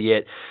Australia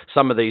yet.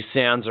 Some of these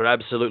sounds are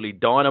absolutely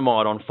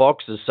dynamite on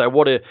foxes. So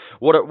what are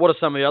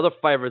some of the other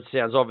favourite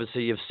sounds?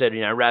 Obviously, you've said,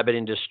 rabbit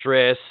in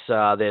distress.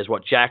 There's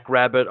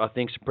jackrabbit, I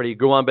think is a pretty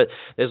good one. But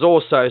there's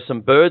also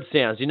some bird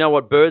sounds. You know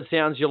what bird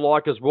sounds you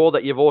like as well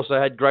that you've also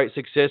had great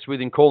success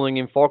with in calling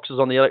in foxes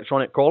on the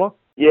electronic caller?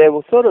 Yeah,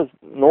 well, sort of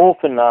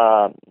northern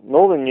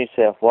New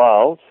South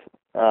Wales,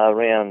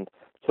 around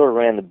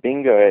the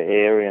Bingo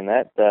area, and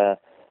that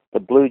the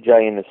blue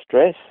jay in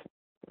distress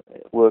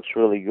works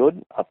really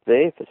good up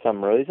there for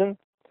some reason.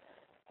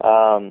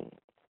 Down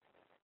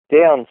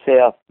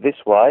south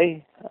this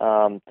way,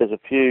 there's a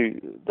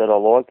few that I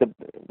like.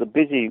 The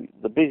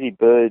busy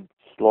birds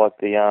like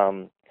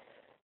the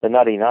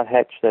nutty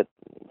nuthatch that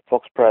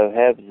Fox Pro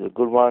have is a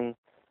good one.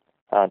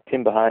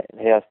 Timber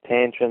House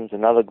Tantrums,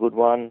 another good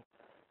one.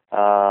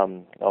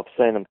 I've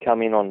seen them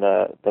come in on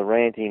the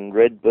ranting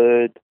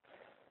redbird,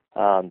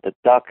 the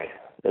duck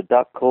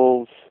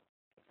calls,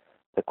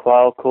 the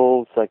quail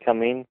calls. They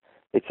come in.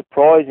 It's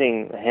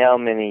surprising how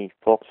many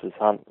foxes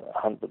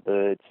hunt the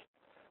birds,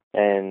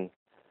 and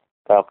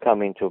they'll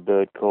come into a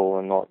bird call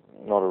and not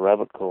a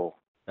rabbit call.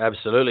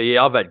 Absolutely,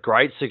 yeah. I've had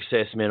great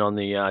success, man, on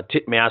the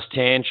titmouse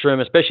tantrum,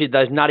 especially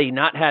those nutty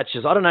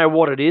nuthatches. I don't know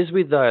what it is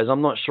with those.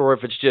 I'm not sure if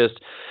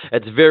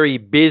it's very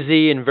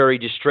busy and very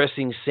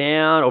distressing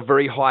sound, or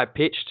very high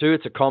pitch too.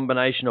 It's a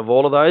combination of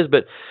all of those.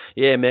 But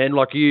yeah, man,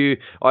 what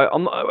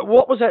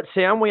was that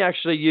sound we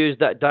actually used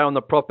that day on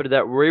the property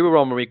that we were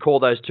on when we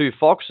called those 2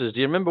 foxes? Do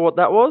you remember what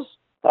that was?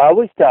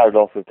 We started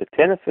off with the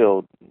tenor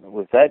field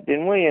with that,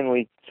 didn't we? And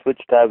we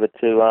switched over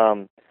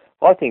to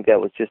I think that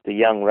was just a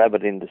young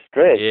rabbit in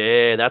distress.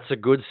 Yeah, that's a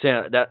good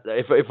sound. That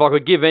if I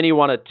could give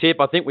anyone a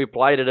tip, I think we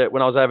played it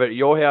when I was over at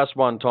your house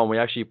one time. We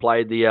actually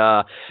played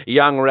the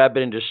young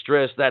rabbit in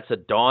distress. That's a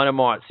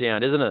dynamite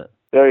sound, isn't it?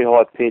 Very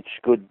high pitch,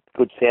 good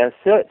sound.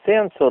 It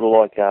sounds sort of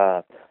like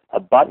a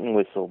button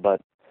whistle,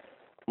 but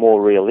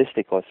more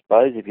realistic, I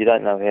suppose. If you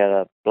don't know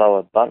how to blow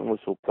a button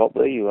whistle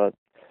properly,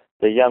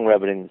 the young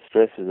rabbit in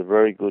distress is a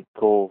very good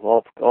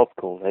call. I've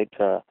called heaps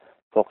of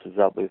foxes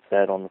up with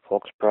that on the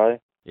Fox Pro.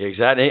 Yeah,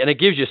 exactly, and it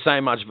gives you so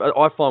much.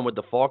 I find with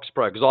the Fox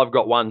Pro, because I've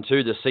got one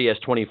too, the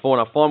CS24,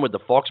 and I find with the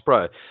Fox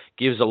Pro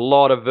gives a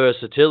lot of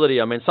versatility.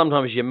 I mean,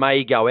 sometimes you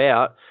may go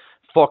out,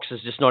 Fox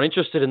is just not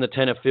interested in the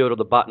tenor field or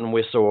the button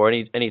whistle or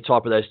any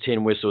type of those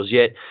tin whistles.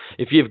 Yet,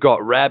 if you've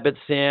got rabbit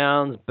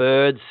sounds,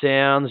 bird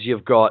sounds,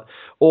 you've got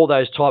all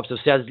those types of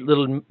sounds,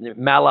 little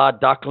mallard,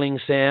 duckling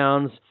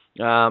sounds.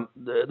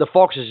 The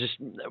foxes just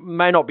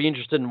may not be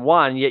interested in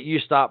one, yet you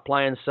start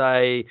playing,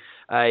 say,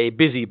 a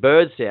busy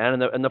bird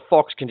sound, and the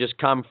fox can just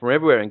come from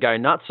everywhere and go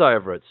nuts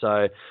over it.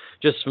 So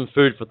just some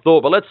food for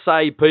thought. But let's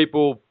say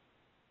people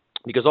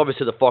because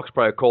obviously the Fox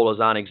Pro callers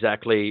aren't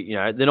exactly,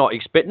 they're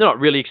not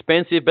really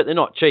expensive, but they're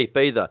not cheap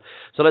either.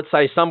 So let's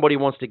say somebody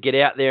wants to get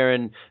out there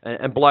and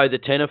blow the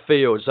tenor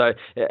field. So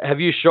have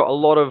you shot a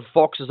lot of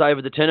foxes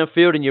over the tenor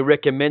field, and you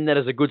recommend that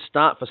as a good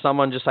start for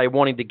someone just say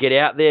wanting to get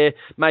out there,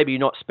 maybe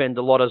not spend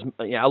a lot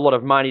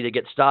of money to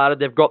get started?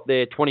 They've got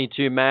their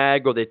 22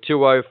 mag or their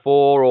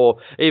 204 or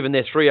even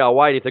their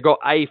 308. If they've got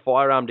a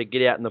firearm to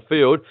get out in the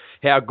field,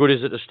 how good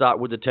is it to start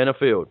with the tenor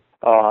field?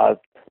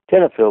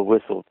 Tenor field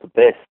whistle's the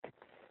best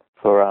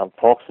for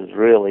foxes,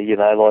 really.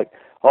 Like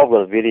I've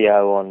got a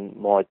video on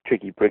my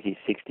Tricky Bricky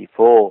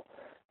 64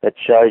 that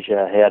shows you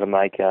how to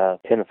make a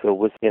tenor field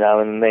whistle,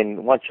 and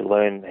then once you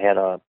learn how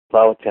to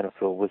blow a tenor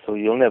field whistle,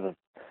 you'll never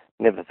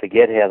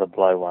forget how to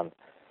blow one.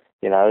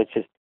 It's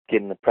just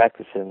getting the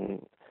practice,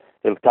 and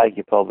it'll take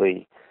you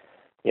probably,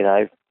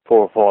 4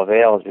 or 5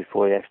 hours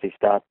before you actually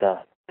start to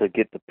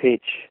get the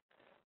pitch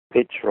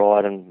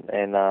right and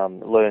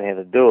learn how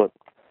to do it.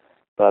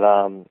 But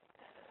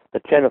the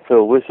tenor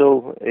field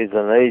whistle is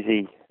an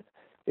easy.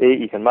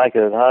 You can make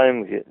it at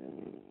home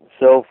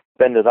yourself,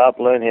 bend it up,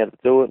 learn how to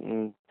do it,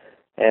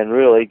 and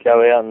really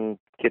go out and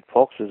get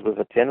foxes with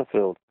a tenor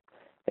field.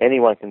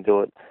 Anyone can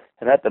do it.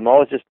 And I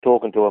was just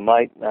talking to a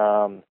mate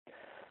of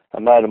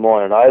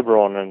mine at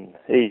Oberon, and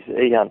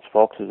he hunts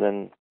foxes,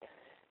 and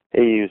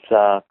he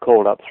was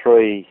called up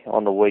 3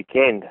 on the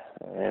weekend,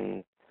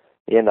 and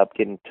he ended up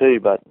getting 2.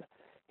 But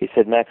he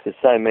said, Max, there's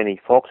so many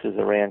foxes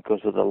around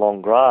because of the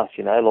long grass.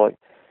 Like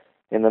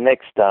in the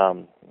next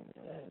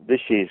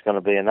this year's going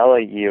to be another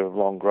year of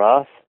long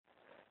grass,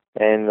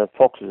 and the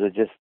foxes are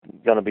just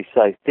going to be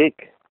so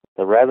thick.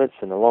 The rabbits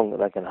and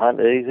they can hunt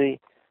easy,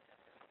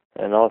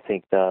 and I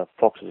think the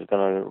foxes are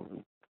going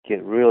to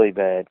get really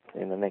bad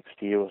in the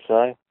next year or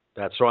so.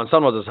 That's right. And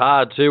sometimes it's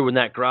hard too when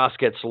that grass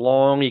gets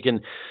long.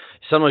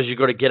 Sometimes you've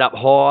got to get up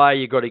high.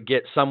 You've got to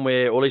get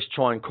somewhere, or at least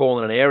try and call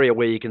in an area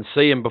where you can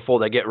see them before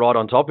they get right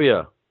on top of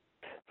you.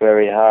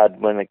 Very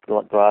hard when the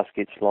grass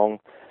gets long.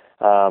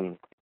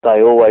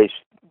 They always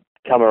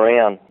come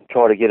around,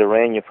 try to get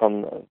around you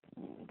from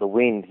the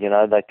wind.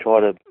 They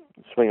try to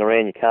swing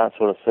around. You can't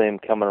sort of see them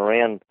coming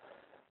around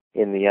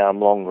in the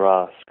long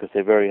grass because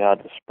they're very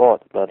hard to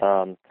spot. But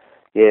so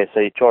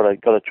you got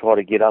to try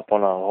to get up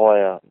on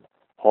a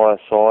higher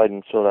side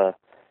and sort of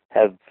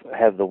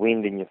have the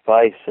wind in your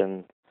face,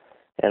 and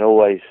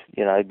always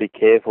be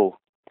careful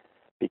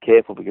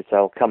because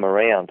they'll come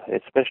around.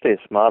 Especially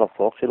a smarter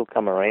fox, it'll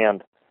come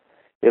around.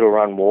 It'll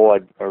run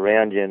wide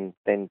around you and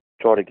then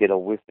try to get a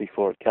whiff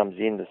before it comes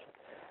in to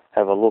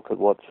have a look at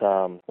what's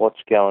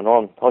going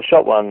on. I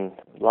shot one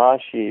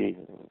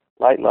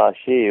late last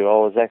year. I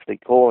was actually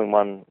calling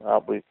one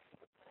up with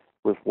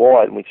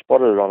white, and we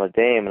spotted it on a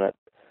dam, and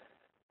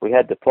we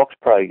had the Fox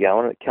Pro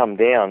going, and it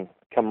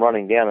come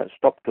running down, and it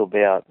stopped to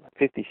about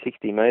 50,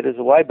 60 metres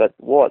away, but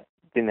white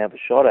didn't have a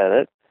shot at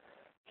it,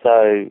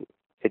 so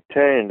it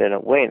turned and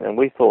it went, and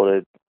we thought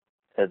it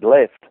had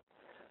left,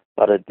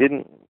 but it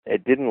didn't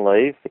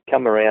leave. It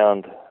come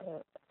around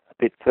a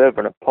bit further,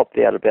 and it popped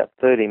out about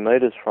 30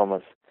 metres from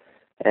us.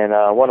 And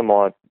one of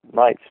my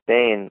mates,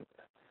 Dan,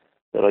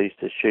 that I used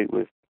to shoot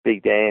with,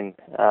 Big Dan,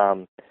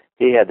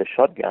 he had the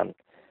shotgun,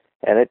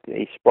 and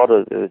he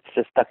spotted it.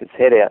 Just stuck its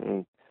head out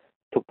and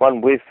took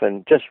one whiff,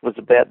 and just was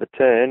about to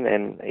turn,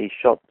 and he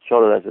shot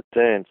it as it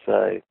turned.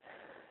 So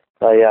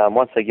they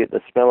once they get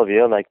the smell of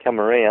you and they come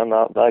around,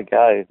 they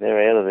go.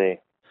 They're out of there.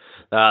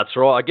 That's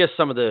right. I guess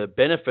some of the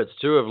benefits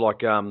too of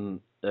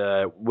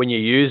when you're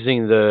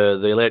using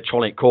the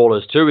electronic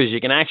callers too is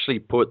you can actually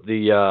put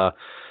the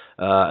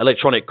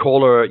electronic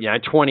caller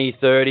 20,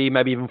 30,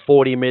 maybe even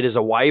 40 metres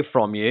away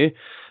from you,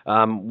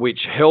 which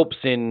helps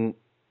in,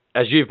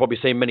 as you've probably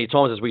seen many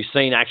times, as we've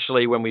seen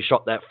actually when we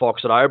shot that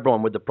fox at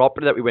Oberon with the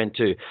property that we went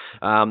to.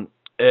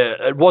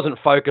 It wasn't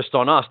focused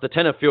on us. The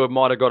tenor field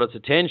might have got its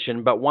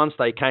attention, but once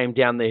they came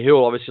down the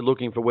hill, obviously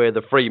looking for where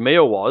the free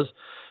meal was,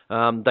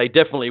 they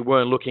definitely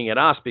weren't looking at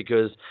us,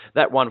 because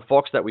that one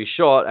fox that we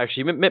shot,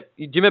 actually, do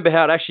you remember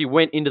how it actually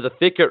went into the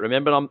thicket,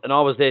 remember? And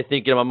I was there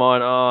thinking in my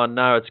mind, oh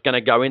no, it's going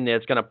to go in there,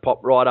 it's going to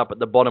pop right up at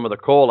the bottom of the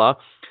caller,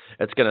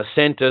 it's going to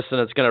scent us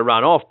and it's going to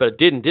run off, but it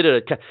didn't, did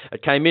it?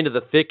 It came into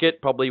the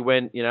thicket, probably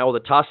went, or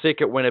the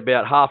tussock, it went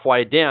about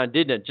halfway down,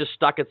 didn't it? Just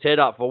stuck its head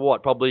up for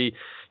what, probably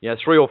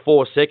 3 or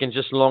 4 seconds,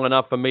 just long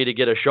enough for me to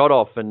get a shot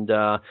off. And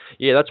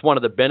that's one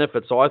of the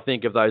benefits, I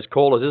think, of those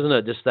callers, isn't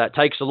it? Just that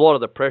takes a lot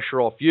of the pressure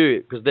off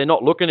you, because they're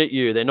not looking at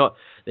you. They're not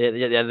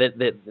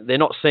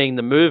seeing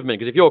the movement.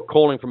 Because if you're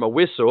calling from a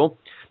whistle,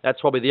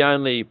 that's probably the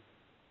only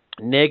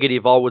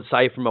negative I would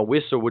say from a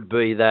whistle would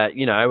be that,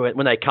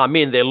 when they come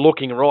in, they're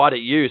looking right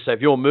at you. So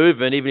if you're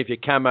moving, even if you're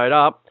camoed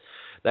up,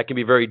 that can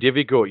be very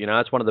difficult.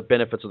 That's one of the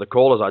benefits of the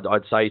callers,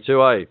 I'd say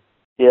too, eh?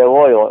 Yeah,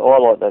 well, I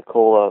like that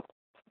caller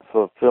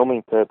for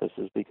filming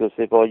purposes, because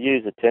if I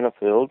use a tenor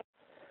field,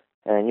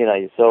 and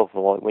yourself,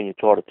 like when you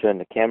try to turn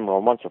the camera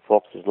on, once a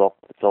fox has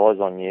locked its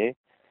eyes on you,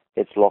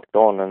 it's locked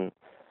on,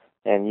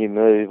 and you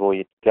move or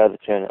you go to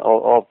turn it.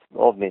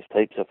 I've missed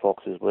heaps of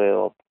foxes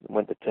where I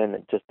went to turn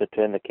it just to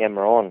turn the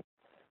camera on,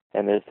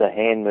 and there's the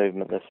hand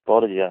movement that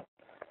spotted you.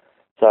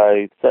 So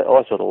I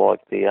sort of like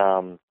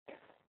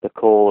the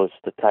callers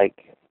to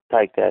take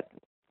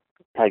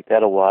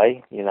that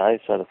away,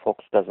 so the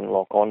fox doesn't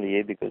lock onto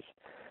you, because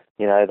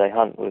they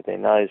hunt with their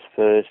nose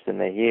first and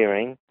their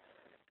hearing,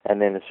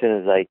 and then as soon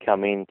as they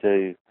come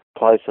into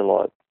closer,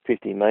 like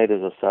 50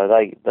 metres or so,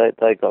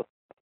 they got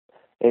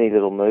any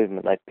little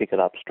movement, they pick it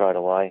up straight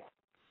away.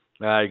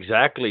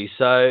 Exactly.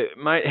 So,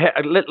 mate,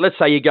 let's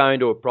say you go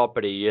into a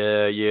property,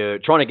 you're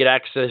trying to get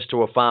access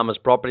to a farmer's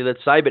property,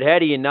 let's say, but how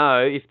do you know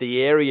if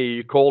the area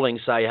you're calling,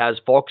 say, has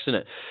fox in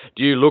it?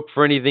 Do you look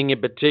for anything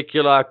in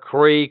particular,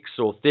 creeks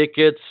or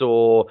thickets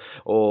or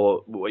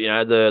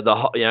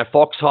the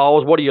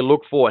foxholes? What do you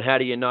look for, and how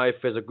do you know if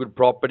there's a good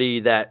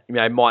property that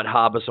might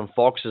harbour some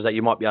foxes that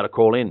you might be able to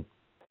call in?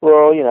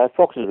 Well,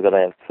 foxes have got to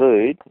have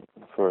food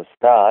for a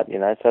start,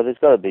 so there's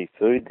got to be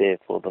food there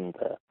for them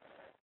to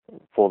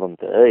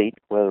eat,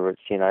 whether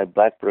it's,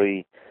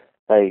 blackberry,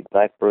 they eat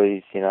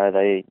blackberries,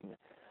 they eat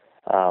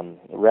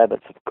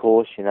rabbits, of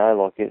course,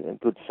 like a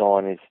good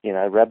sign is,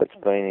 rabbits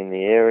being in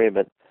the area,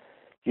 but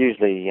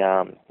usually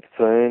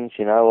ferns,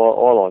 I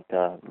like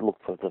to look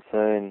for the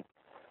fern,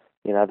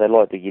 they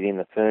like to get in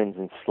the ferns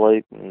and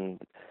sleep, and,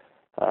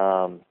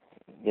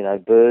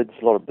 birds,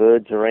 a lot of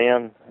birds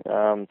around,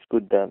 it's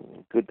good to,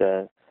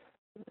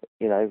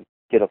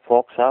 get a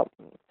fox up.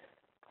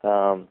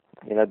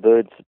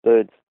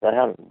 Birds, they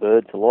hunt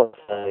birds a lot,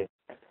 so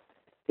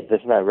if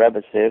there's no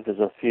rabbits there, if there's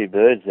a few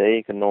birds there,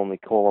 you can normally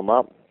call them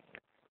up.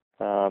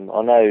 I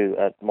know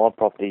at my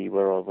property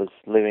where I was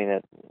living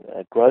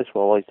at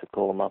Groswell, I used to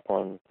call them up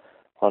on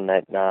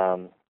that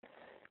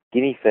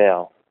guinea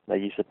fowl. They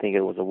used to think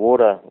it was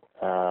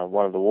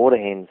one of the water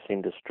hens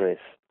in distress.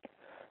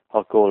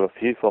 I called a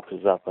few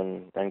foxes up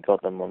and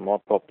got them on my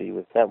property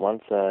with that one.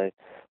 So,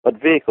 but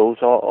vehicles,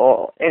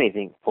 or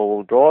anything,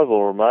 four-wheel drive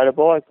or a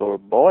motorbike or a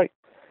bike,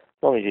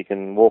 as long as you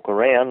can walk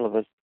around,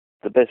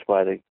 the best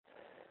way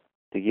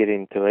to get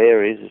into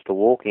areas is to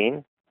walk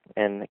in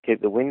and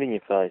keep the wind in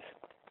your face.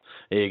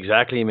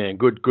 Exactly, man.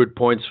 Good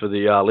points for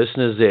the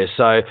listeners there.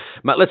 So,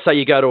 mate, let's say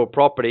you go to a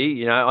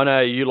property. I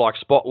know you like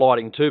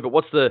spotlighting too, but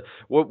what's the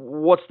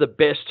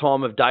best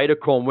time of day to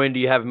call? And when do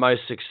you have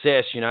most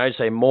success?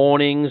 Say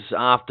mornings,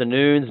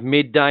 afternoons,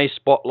 midday,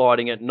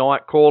 spotlighting at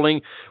night,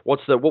 calling.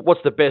 What's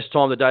the best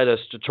time of the day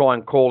to try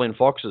and call in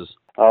foxes?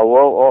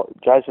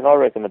 Jason, I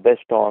reckon the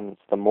best time is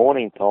the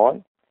morning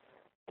time.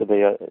 To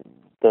be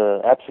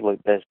the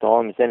absolute best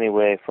time is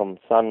anywhere from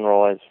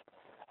sunrise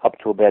up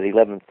to about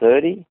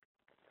 11:30.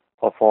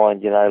 I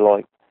find,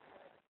 like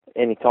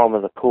any time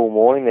of the cool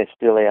morning, they're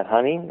still out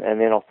hunting, and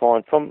then I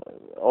found from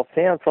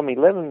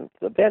 11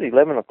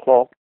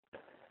 o'clock,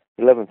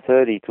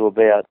 11:30 to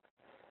about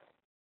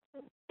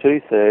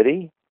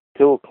 2:30,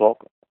 2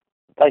 o'clock,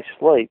 they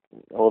sleep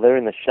or they're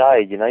in the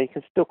shade. You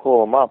can still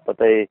call them up, but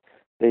they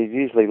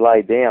usually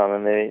lay down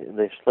and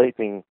they're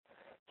sleeping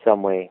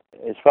somewhere.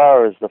 As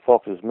far as the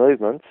fox's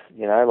movements,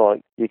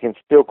 like you can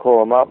still call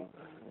them up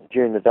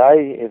during the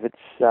day if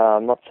it's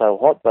not so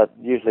hot, but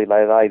usually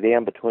they lay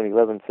down between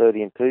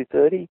 11:30 and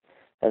 2:30,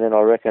 and then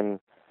I reckon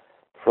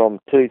from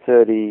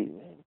 2:30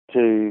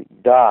 to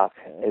dark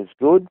is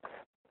good.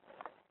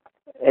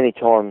 Any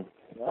time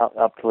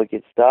up till it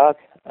gets dark.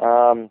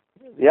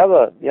 The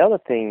other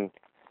thing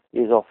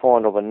is I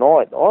find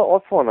overnight. I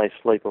find they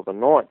sleep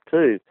overnight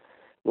too.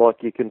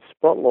 Like you can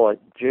spotlight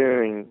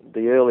during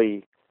the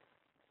early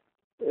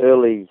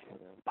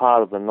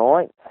part of the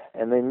night,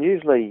 and then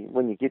usually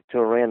when you get to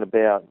around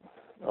about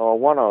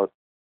 1 or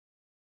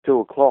 2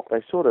 o'clock,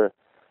 they sort of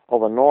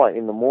overnight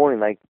in the morning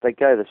they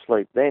go to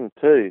sleep then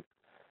too.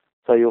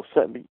 So you'll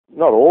see,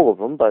 not all of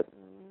them, but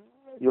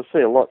you'll see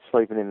a lot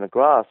sleeping in the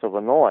grass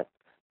overnight.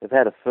 They've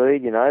had a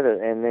feed,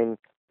 and then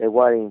they're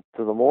waiting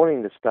till the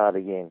morning to start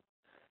again,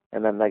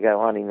 and then they go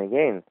hunting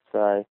again.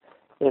 So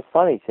they're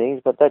funny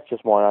things, but that's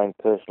just my own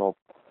personal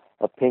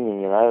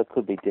opinion. It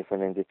could be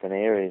different in different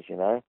areas.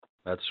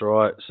 That's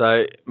right.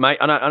 So, mate,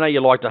 I know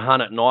you like to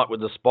hunt at night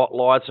with the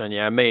spotlights, and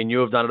me and you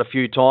have done it a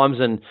few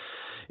times. And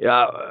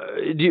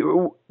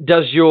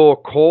does your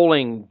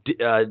calling is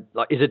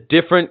it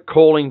different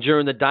calling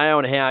during the day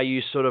on how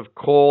you sort of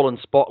call and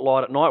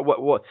spotlight at night?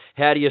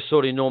 How do you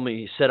sort of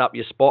normally set up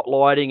your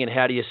spotlighting, and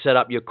how do you set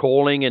up your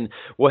calling, and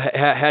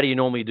how do you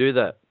normally do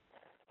that?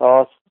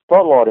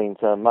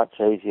 Spotlighting's a much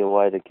easier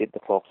way to get the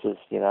foxes.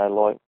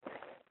 Like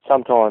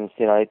sometimes,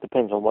 it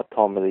depends on what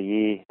time of the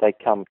year they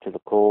come to the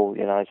call,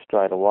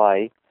 straight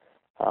away.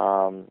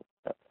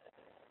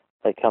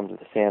 They come to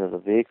the sound of the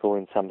vehicle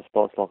in some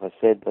spots, like I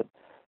said, but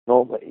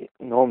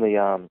normally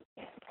I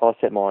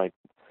set my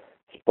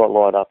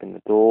spotlight up in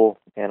the door,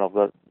 and I've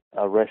got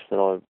a rest that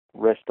I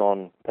rest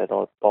on, that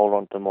I bolt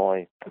onto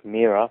my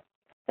mirror,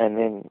 and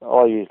then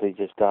I usually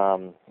just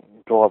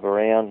drive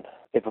around.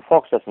 If a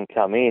fox doesn't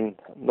come in,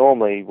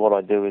 normally what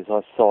I do is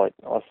I sight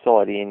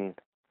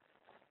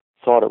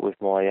it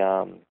with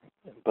my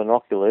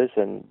binoculars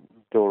and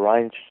do a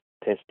range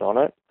test on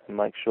it and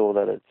make sure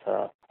that it's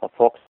a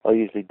fox. I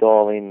usually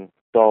dial in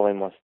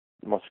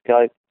my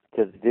scope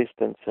to the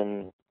distance,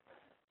 and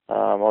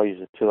I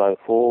use a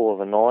 204 of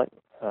a night,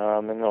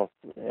 and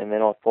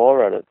then I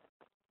fire at it.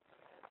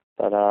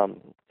 But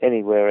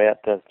anywhere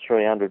out to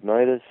 300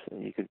 metres,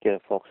 you could get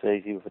a fox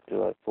easy with a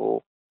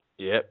 204.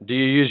 Yeah. Do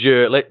you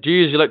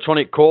use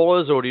electronic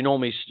callers, or do you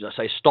normally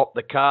say stop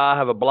the car,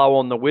 have a blow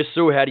on the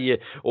whistle? How do you,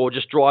 or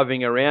just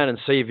driving around and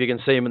see if you can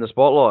see them in the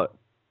spotlight?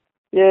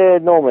 Yeah,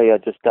 normally I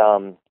just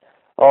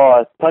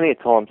plenty of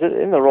times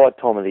in the right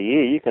time of the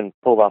year, you can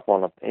pull up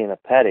in a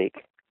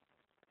paddock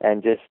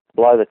and just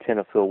blow the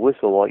tenor fill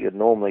whistle like you're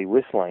normally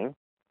whistling,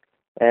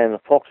 and the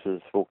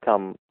foxes will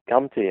come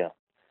to you.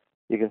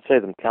 You can see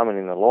them coming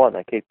in the light, and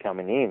they keep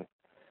coming in.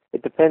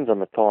 It depends on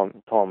the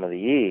time of the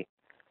year.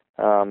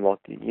 Like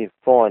you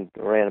find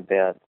around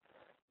about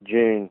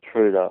June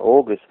through to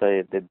August,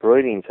 they're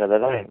breeding, so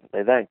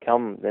they don't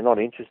come. They're not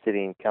interested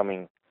in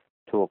coming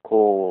to a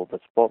call or the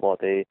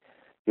spotlight.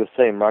 You'll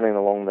see them running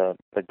along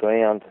the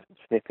ground,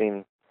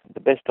 sniffing. The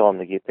best time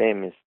to get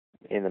them is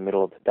in the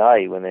middle of the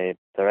day when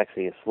they're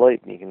actually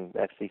asleep, and you can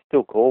actually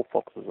still call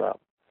foxes up.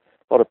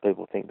 A lot of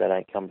people think they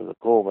don't come to the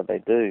call, but they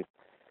do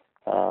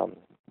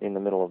in the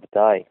middle of the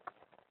day.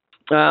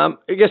 I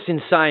guess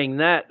in saying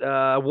that,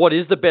 what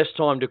is the best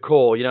time to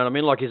call? You know what I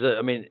mean? Like,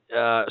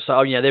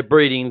 so, they're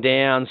breeding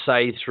down,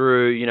 say,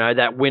 through,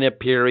 that winter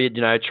period,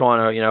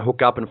 trying to,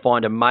 hook up and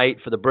find a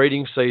mate for the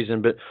breeding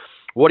season. But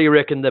what do you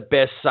reckon the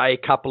best, say,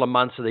 couple of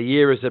months of the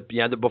year? Is it,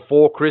 the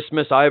before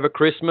Christmas, over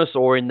Christmas,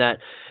 or in that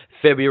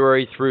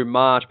February through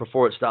March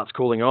before it starts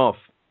cooling off?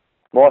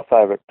 My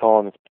favourite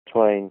time is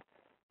between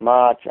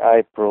March,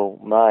 April,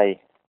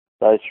 May,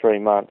 those 3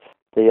 months.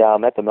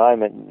 At the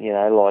moment,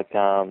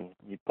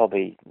 you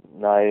probably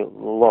know a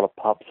lot of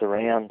pups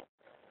around.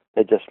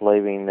 They're just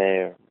leaving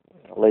their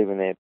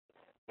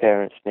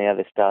parents now.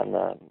 They're starting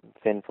to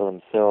fend for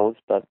themselves.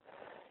 But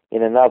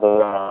in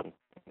another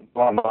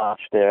by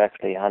March, they're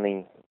actually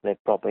hunting. They're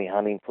probably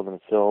hunting for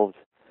themselves,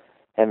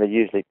 and they're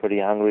usually pretty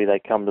hungry. They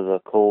come to the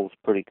calls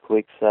pretty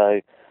quick.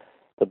 So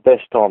the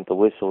best time to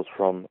whistle is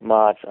from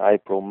March,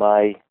 April,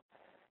 May,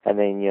 and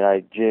then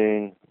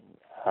June.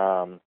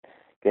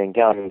 Then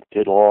going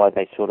into July,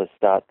 they sort of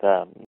start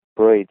to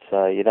breed,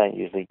 so you don't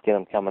usually get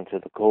them coming to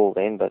the call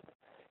then. But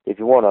if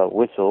you want to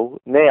whistle,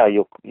 now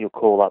you'll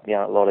call up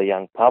a lot of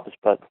young pups,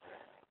 but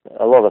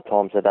a lot of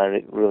times they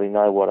don't really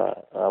know what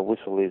a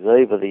whistle is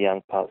either, the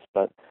young pups.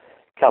 But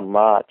come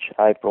March,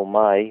 April,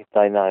 May,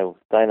 they know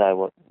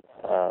what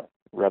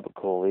rabbit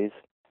call is,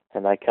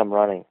 and they come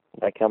running.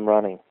 They come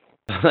running.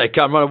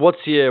 What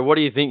do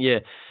you think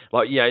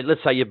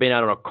let's say you've been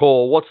out on a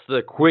call, what's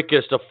the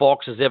quickest a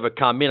fox has ever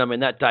come in? I mean,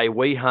 that day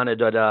we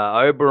hunted at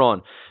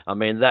Oberon,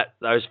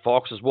 those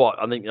foxes,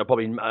 I think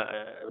probably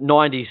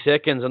 90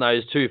 seconds, and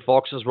those two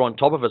foxes were on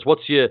top of us.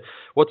 What's your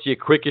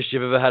quickest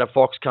you've ever had a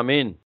fox come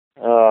in?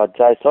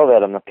 Jace, I've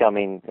had them come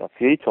in a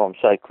few times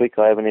so quick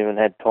I haven't even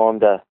had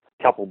time to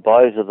couple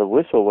blows of the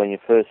whistle when you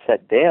first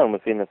sat down.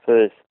 Within the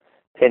first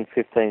 10,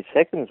 15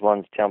 seconds,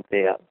 one's jumped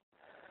out.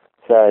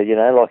 So,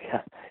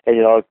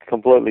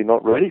 completely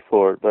not ready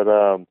for it. But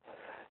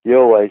you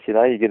always,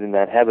 you get in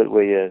that habit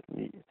where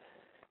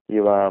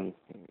you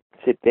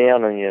sit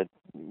down and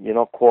you're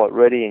not quite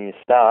ready and you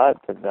start.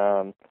 But,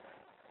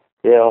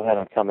 I've had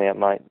them come out,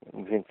 mate,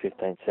 within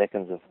 15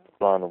 seconds of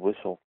blowing the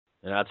whistle.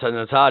 Yeah,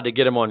 it's hard to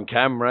get them on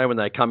camera when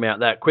they come out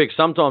that quick.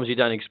 Sometimes you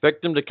don't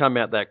expect them to come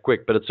out that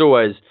quick, but it's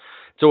always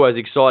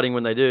exciting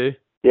when they do.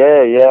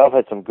 Yeah, I've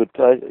had some good.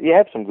 You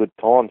have some good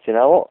times,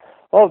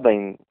 I've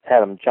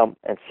had them jump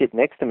and sit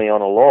next to me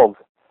on a log,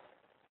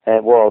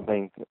 and while I've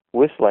been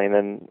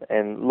whistling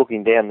and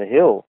looking down the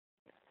hill,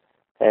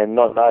 and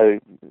not know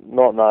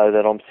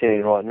that I'm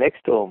sitting right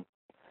next to them.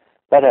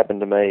 That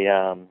happened to me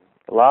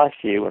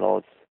last year when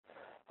I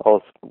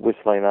was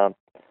whistling. I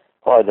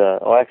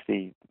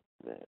actually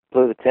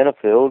blew the tenor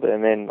field,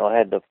 and then I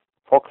had the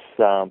Fox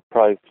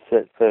Pro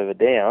set further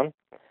down,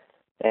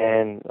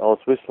 and I was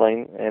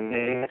whistling, and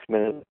then the next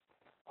minute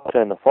I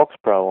turned the Fox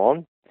Pro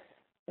on,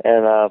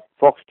 and a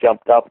fox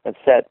jumped up and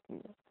sat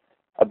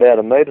about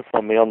a metre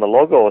from me on the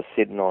log I was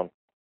sitting on.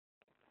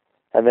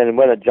 And then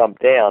when it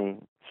jumped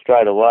down,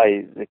 straight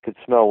away, it could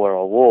smell where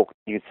I walked.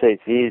 You could see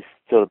its ears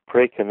sort of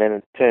prick, and then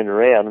it turned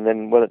around, and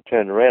then when it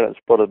turned around, it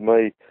spotted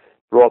me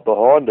right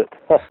behind it.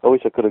 I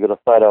wish I could have got a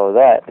photo of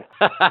that.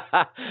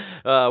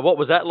 What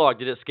was that like?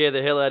 Did it scare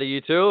the hell out of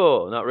you too,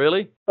 or not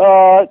really?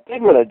 It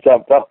did when it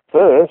jumped up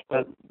first,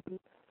 but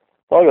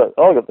I got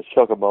the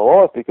shock of my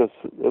life because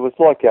it was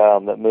like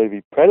that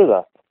movie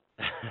Predator.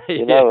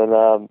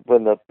 And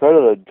when the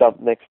predator jumped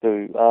next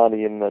to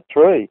Arnie in the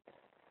tree,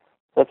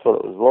 that's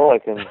what it was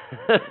like. And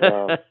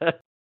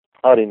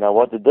I didn't know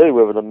what to do,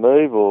 whether to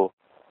move or...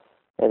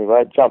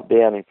 Anyway, it jumped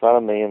down in front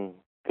of me and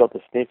got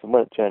the sniff, and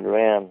when it turned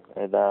around,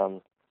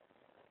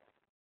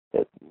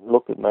 it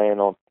looked at me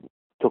and I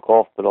took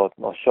off, but I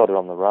shot it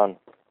on the run.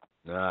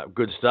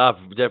 Good stuff.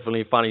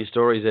 Definitely funny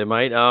stories there,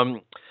 mate.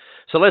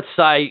 So let's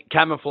say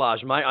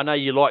camouflage, mate. I know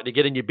you like to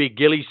get in your big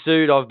ghillie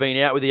suit. I've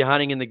been out with you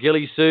hunting in the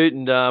ghillie suit,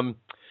 and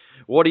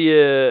what do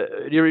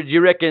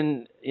you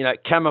reckon?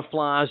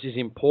 Camouflage is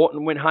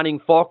important when hunting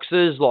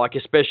foxes, like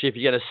especially if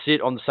you're going to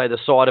sit on, say, the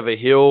side of a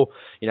hill.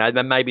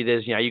 Maybe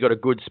there's, you got a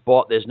good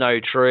spot. There's no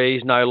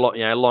trees, no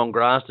long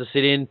grass to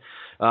sit in.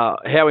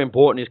 how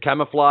important is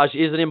camouflage?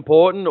 Is it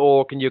important,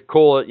 or can you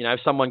call it, if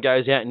someone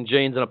goes out in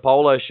jeans and a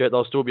polo shirt,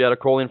 they'll still be able to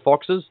call in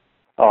foxes?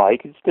 Oh, you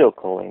can still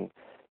call in.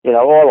 I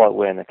like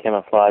wearing the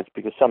camouflage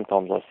because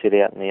sometimes I sit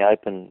out in the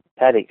open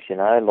paddocks, if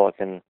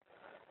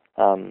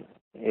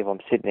I'm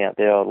sitting out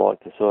there, I like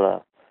to sort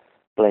of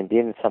blend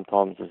in.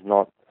 Sometimes it's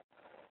not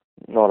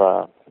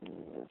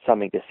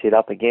something to sit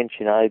up against,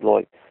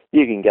 like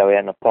you can go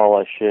out in a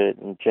polo shirt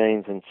and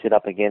jeans and sit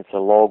up against a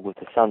log with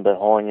the sun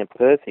behind you,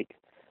 perfect.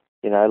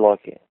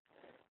 Like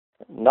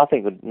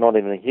nothing would, not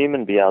even a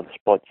human, be able to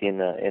spot you in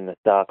the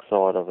dark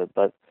side of it.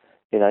 But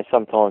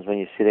sometimes when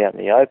you sit out in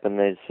the open,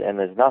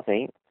 there's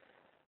nothing,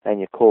 and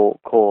you call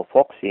a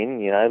fox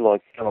in,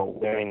 like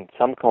wearing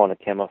some kind of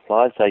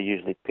camouflage, they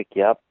usually pick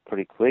you up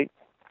pretty quick.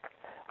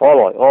 I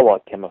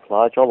like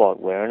camouflage. I like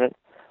wearing it.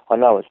 I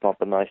know it's not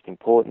the most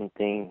important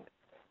thing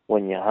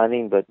when you're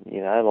hunting, but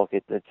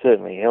it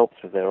certainly helps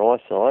with their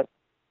eyesight.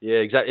 Yeah,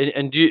 exactly.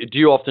 And do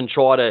you often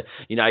try to,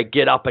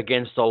 get up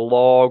against a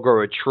log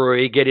or a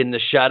tree, get in the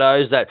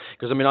shadows?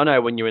 Because I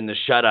know when you're in the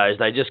shadows,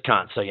 they just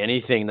can't see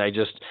anything.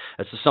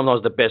 It's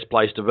sometimes the best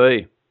place to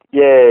be.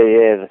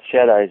 Yeah, the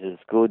shadows is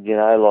good,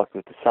 like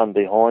with the sun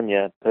behind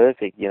you,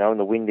 perfect, and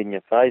the wind in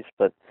your face,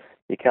 but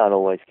you can't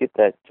always get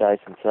that,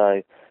 Jason.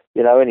 So,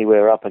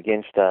 anywhere up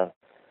against a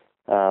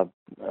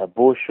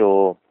bush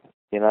or,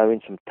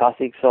 in some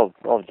tussocks,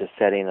 I've just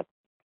sat in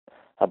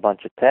a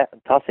bunch of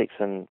tussocks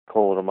and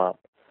called them up.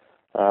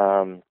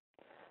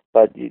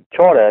 But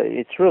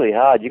it's really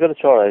hard.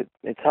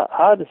 It's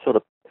hard to sort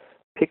of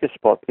pick a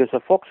spot because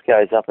the fox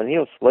goes up and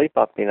he'll sleep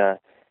up in a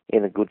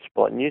good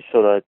spot, and you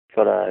sort of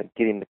got to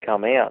get him to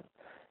come out,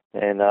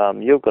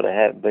 and you've got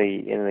to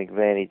be in an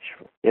advantage.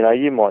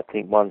 You might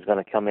think one's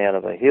going to come out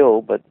of a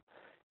hill, but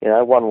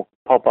one will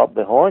pop up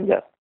behind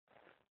you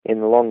in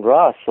the long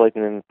grass,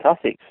 sleeping in the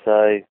tussocks.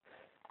 So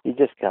you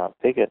just can't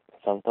pick it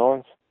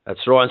sometimes.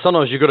 That's right, and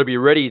sometimes you've got to be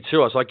ready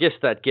too. So I guess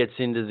that gets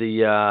into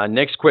the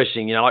next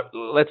question.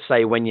 Let's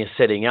say when you're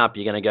setting up,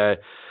 you're going to go,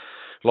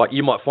 like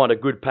you might find a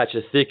good patch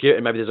of thicket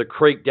and maybe there's a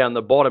creek down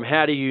the bottom.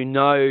 How do you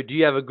know? Do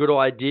you have a good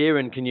idea?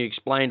 And can you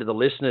explain to the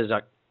listeners,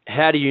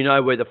 how do you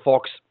know where the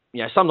fox,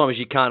 sometimes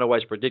you can't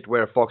always predict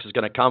where a fox is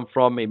going to come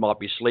from. He might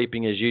be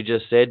sleeping, as you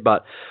just said,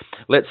 but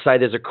let's say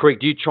there's a creek.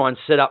 Do you try and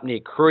set up near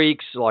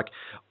creeks, like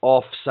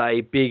off,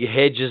 say, big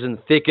hedges and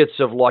thickets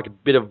of like a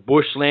bit of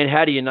bushland?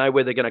 How do you know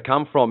where they're going to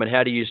come from, and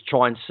how do you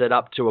try and set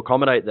up to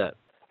accommodate that?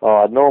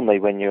 Oh, normally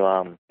when you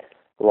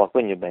like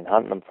when you've been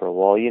hunting them for a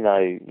while, you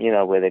know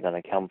where they're going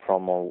to come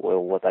from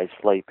or what they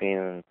sleep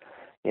in,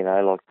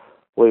 and like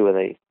we were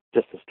there.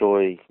 Just a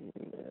story.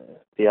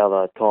 The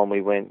other time we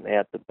went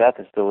out to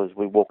Bathurst,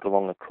 we walked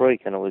along a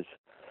creek and it was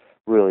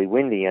really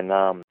windy, and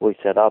we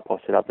set up. I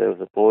set up there with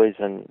the boys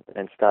and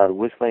started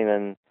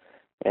whistling,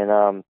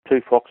 and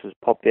two foxes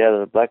popped out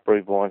of the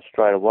blackberry vine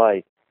straight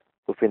away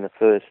within the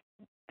first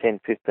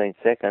 10-15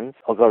 seconds.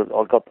 I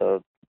got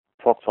the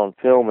fox on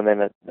film, and then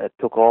it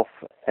took off,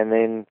 and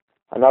then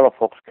another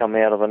fox come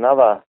out of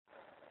another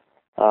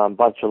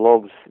bunch of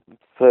logs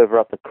further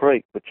up the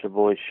creek, which the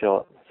boys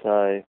shot.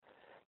 So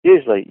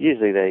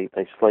usually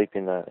they sleep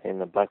in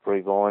the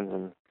blackberry vines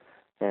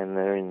and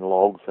they're in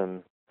logs,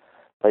 and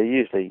they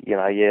usually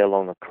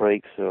along the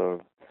creeks, or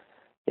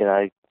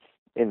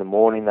in the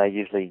morning they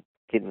usually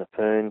get in the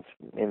ferns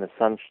in the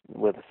sun,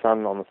 where the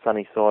sun on the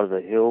sunny side of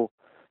the hill.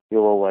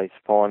 You'll always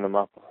find them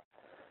up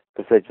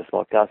because they're just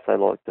like us. They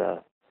like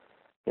to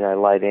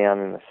lay down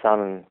in the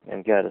sun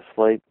and go to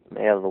sleep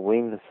out of the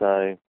wind.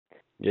 So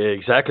yeah,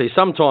 exactly.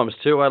 Sometimes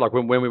too, like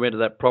when we went to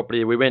that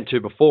property we went to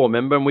before,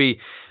 remember? And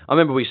I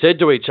remember we said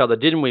to each other,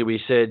 didn't we?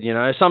 We said,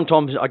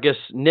 sometimes I guess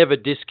never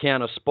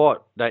discount a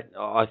spot. That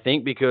I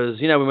think,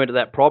 because we went to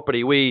that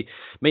property. Me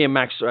and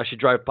Max actually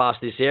drove past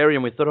this area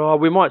and we thought,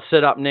 we might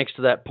set up next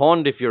to that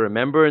pond, if you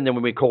remember. And then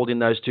when we called in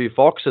those two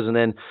foxes, and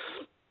then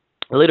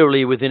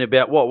literally within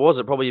about, what was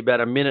it? Probably about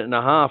a minute and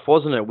a half,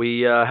 wasn't it?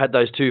 We had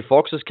those two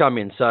foxes come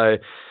in. So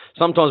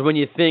sometimes when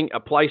you think a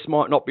place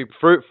might not be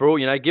fruitful,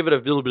 give it a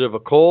little bit of a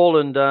call,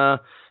 and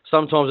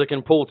sometimes it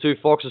can pull two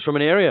foxes from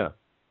an area.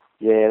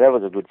 Yeah, that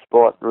was a good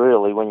spot,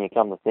 really, when you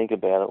come to think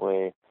about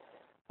it,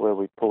 where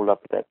we pulled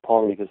up at that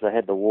pond, because they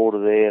had the water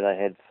there, they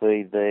had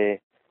feed there,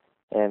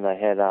 and they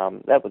had,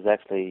 that was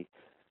actually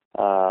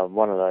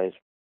one of those,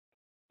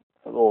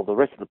 well, the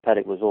rest of the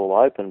paddock was all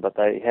open, but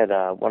they had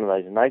one of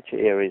those nature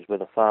areas where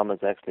the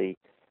farmers actually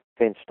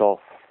fenced off,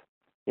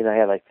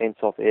 how they fence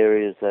off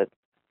areas that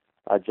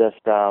are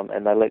just,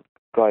 and they let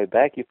grow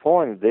back. You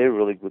find they're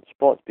really good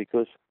spots,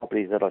 because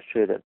properties that I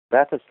shoot at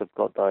Bathurst have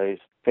got those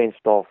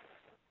fenced off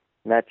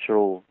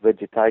natural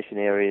vegetation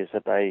areas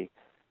that they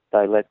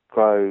let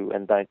grow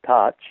and don't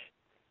touch.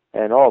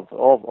 And I've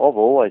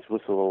always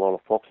whistled a lot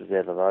of foxes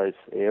out of those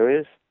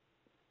areas.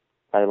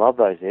 They love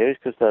those areas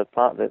because the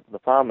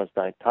farmers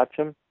don't touch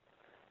them,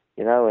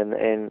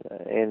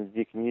 and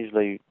you can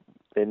usually,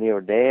 they're near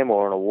a dam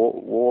or on a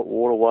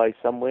waterway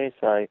somewhere,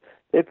 so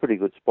they're pretty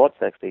good spots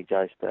actually,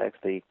 Jace, to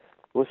actually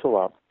whistle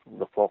up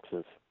the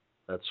foxes.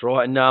 That's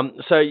right. And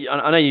so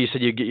I know you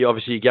said you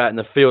obviously go out in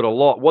the field a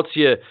lot. What's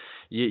your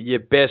your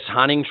best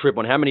hunting trip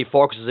on? How many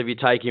foxes have you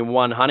taken in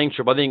one hunting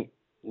trip? I think,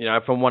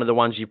 from one of the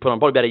ones you put on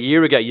probably about a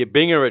year ago, your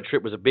Bingara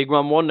trip was a big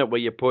one, wasn't it? Where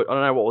you put, I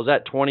don't know, what was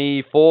that,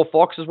 24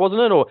 foxes,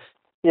 wasn't it? Or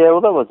Yeah,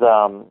 well,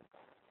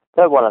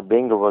 that one at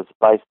Binga was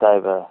based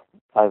over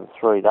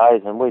 3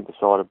 days, and we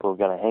decided we were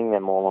going to hang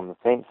them all on the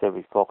fence,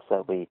 every fox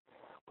that we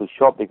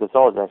shot, because I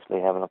was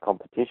actually having a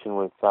competition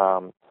with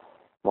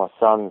my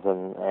sons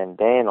and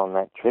Dan on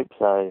that trip,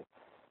 so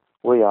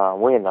we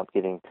ended up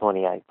getting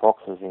 28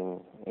 foxes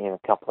in a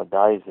couple of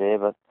days there,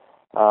 but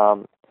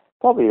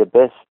probably the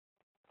best.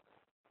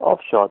 I've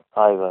shot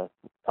over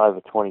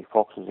 20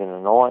 foxes in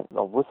a night.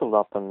 I've whistled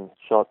up and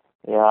shot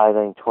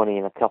 18, 20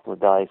 in a couple of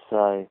days.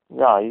 So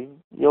no,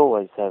 you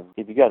always have.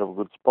 If you go to a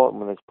good spot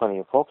when there's plenty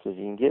of foxes,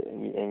 you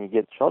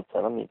get shots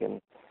at them. You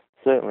can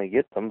certainly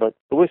get them. But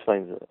the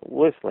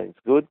whistling's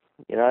good.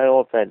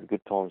 I've had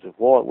good times with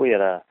White. We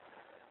had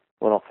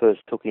when I first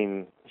took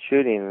him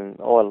shooting,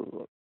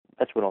 and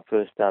that's when I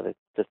first started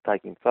just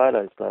taking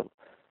photos. So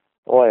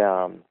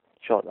I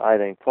shot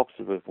 18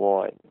 foxes with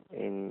White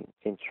in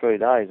 3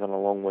 days on a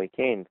long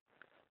weekend.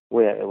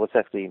 It was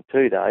actually in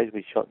 2 days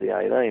we shot the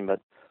 18,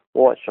 but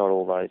White shot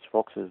all those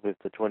foxes with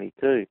the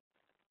 22.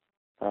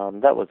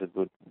 That was a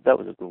good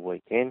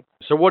weekend.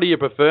 So what do you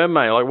prefer,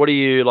 mate? Like, what do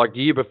you like?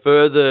 Do you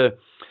prefer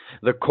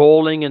the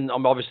calling, and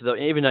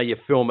obviously even though you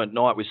film at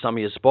night with some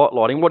of your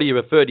spotlighting, what do you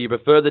prefer? Do you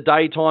prefer the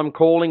daytime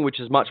calling, which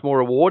is much more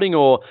rewarding,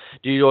 or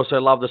do you also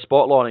love the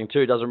spotlighting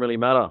too? Doesn't really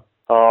matter.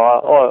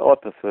 I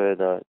prefer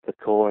the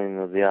calling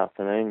of the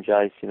afternoon,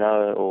 Jace,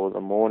 or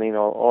the morning.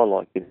 I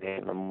like getting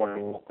out in the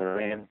morning, walking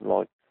around.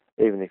 Like,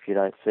 even if you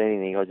don't see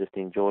anything, I just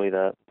enjoy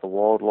the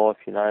wildlife,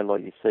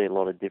 like you see a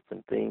lot of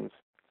different things.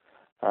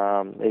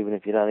 Even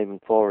if you don't even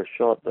fire a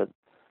shot, but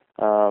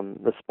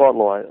the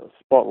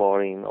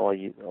spotlighting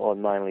I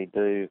mainly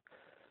do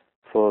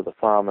for the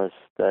farmers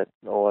that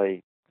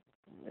I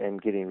am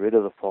getting rid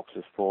of the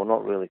foxes for,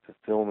 not really for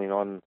filming.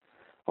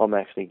 I'm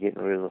actually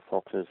getting rid of the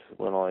foxes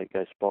when I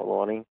go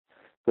spotlighting,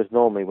 because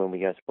normally when we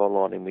go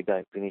spotlighting we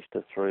don't finish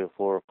till 3 or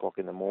 4 o'clock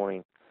in the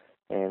morning,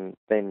 and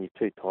then you're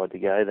too tired to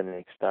go the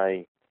next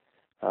day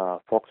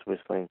fox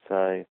whistling.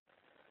 So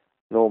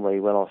normally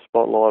when I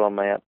spotlight, I'm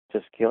out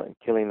just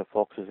killing the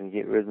foxes and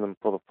get rid of them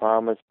for the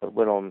farmers, but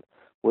when I'm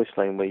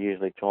whistling, we're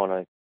usually trying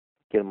to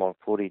get them on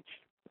footage,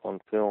 on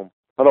film.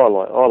 But I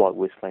like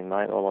whistling,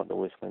 mate. I like the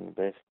whistling the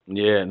best.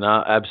 Yeah,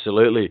 no,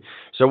 absolutely.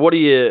 So what do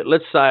you,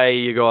 let's say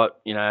you got,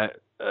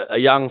 a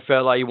young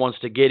fella who wants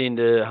to get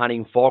into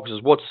hunting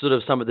foxes, what's sort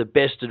of some of the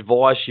best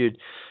advice you'd,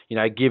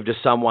 give to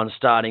someone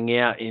starting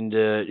out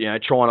into,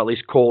 trying to at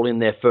least call in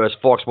their first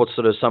fox? What's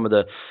sort of some of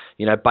the,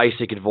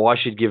 basic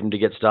advice you'd give them to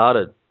get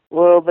started?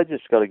 Well, they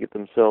just got to get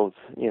themselves,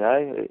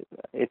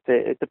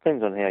 it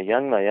depends on how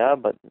young they are,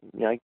 but,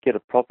 get a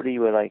property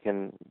where they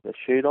can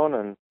shoot on,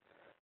 and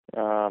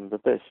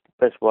the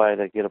best way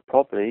to get a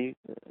property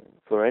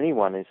for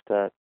anyone is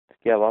to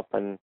go up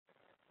and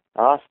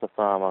ask the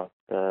farmer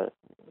to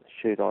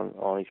shoot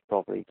on his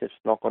property. Just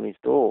knock on his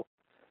door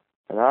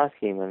and ask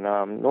him, and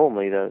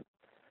normally the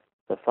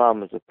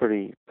farmers are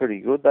pretty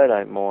good. They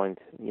don't mind,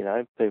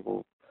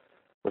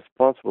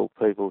 responsible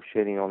people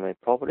shooting on their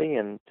property,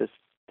 and just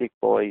stick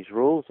by his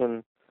rules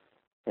and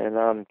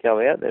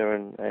go out there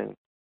and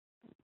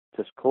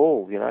just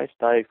call,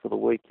 stay for the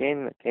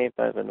weekend, camp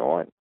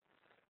overnight,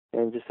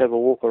 and just have a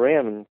walk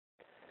around and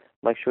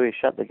make sure you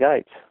shut the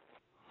gates.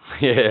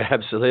 Yeah,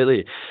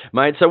 absolutely,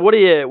 mate. So what do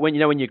you, when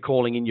you're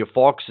calling in your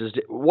foxes,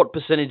 what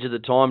percentage of the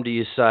time do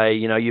you say,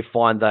 you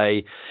find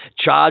they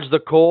charge the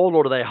call,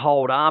 or do they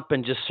hold up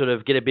and just sort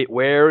of get a bit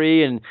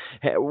wary? And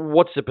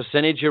what's the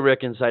percentage you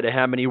reckon, say, to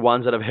how many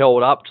ones that have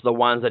held up to the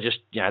ones that just,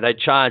 they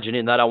charge it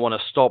in, they don't want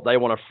to stop, they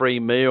want a free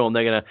meal, and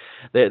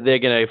they're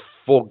gonna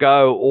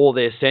forego all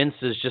their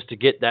senses just to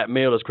get that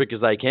meal as quick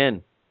as they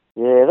can?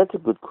 Yeah, that's a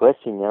good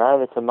question.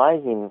 It's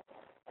amazing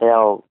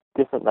how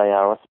different they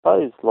are. I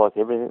suppose, like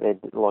everything, they're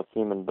like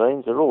human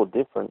beings. They're all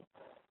different,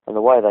 and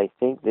the way they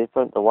think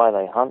different, the way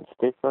they hunt's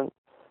different.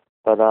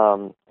 But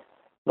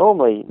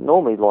normally,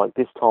 like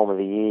this time of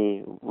the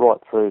year, right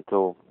through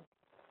till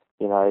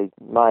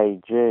May,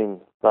 June,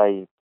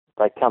 they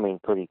come in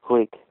pretty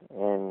quick,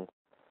 and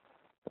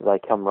they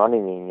come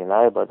running in.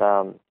 But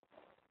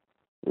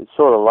it's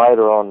sort of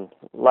later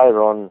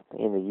on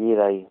in the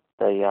year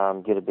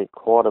they get a bit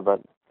quieter.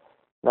 But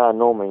no,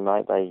 normally,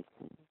 mate, they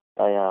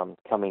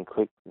come in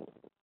quick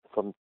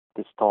from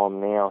this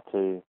time now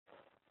till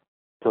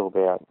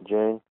about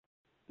June.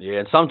 Yeah,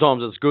 and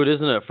sometimes it's good,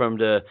 isn't it?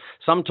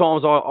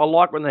 Sometimes I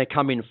like when they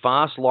come in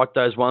fast, like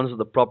those ones at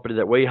the property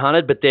that we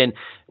hunted, but then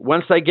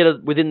once they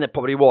get within that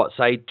property,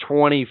 say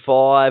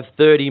 25,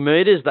 30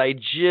 metres, they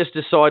just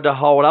decide to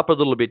hold up a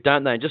little bit,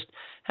 don't they? Just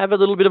have a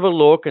little bit of a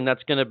look, and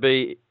that's going to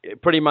be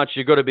pretty much,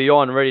 you've got to be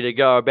on, ready to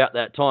go about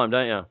that time,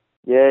 don't you?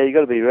 Yeah, you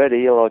got to be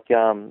ready. Like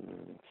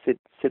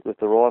sit with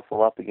the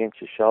rifle up against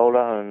your shoulder,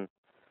 and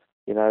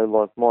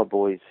like my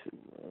boys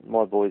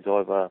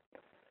either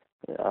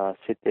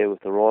sit there with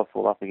the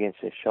rifle up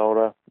against their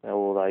shoulder,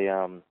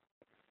 or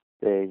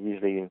they're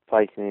usually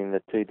facing in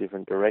the two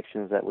different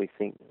directions that we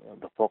think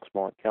the fox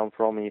might come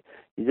from. And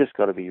you just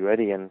got to be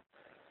ready and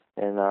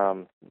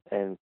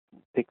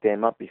pick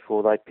them up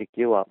before they pick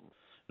you up.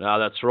 No,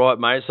 that's right,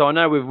 mate. So I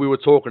know we were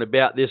talking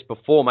about this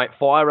before, mate.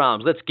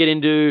 Firearms. Let's get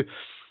into,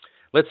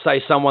 let's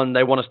say someone,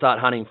 they want to start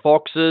hunting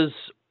foxes.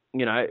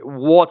 You know,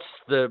 what's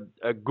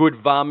a good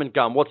varmint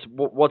gun? What's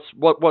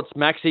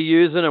Maxie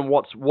using, and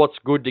what's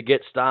good to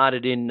get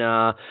started in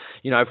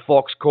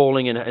fox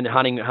calling and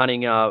hunting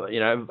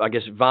I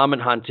guess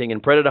varmint hunting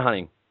and predator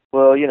hunting?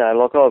 Well,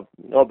 like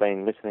I've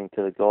been listening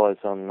to the guys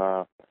on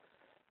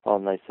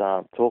these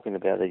talking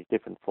about these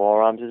different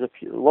firearms. There's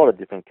a lot of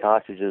different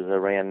cartridges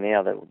around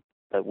now that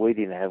we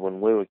didn't have when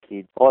we were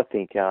kids. I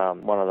think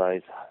one of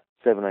those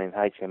 17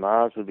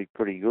 HMRs would be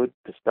pretty good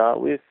to start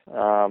with.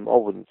 I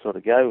wouldn't sort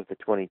of go with the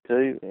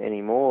 22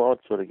 anymore. I'd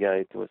sort of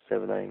go to a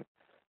 17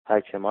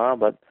 HMR.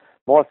 But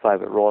my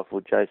favourite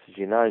rifle, Jace, as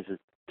you know, is a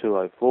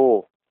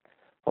 204.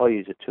 I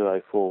use a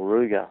 204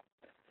 Ruger.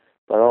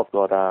 But I've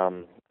got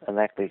an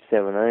Ackley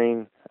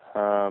 17.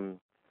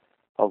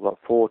 I've got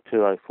 4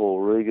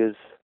 204 Rugers.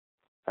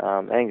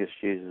 Angus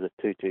uses a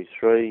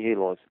 223. He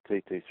likes a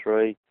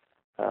 223.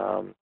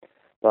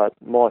 But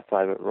my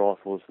favourite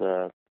rifle is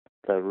the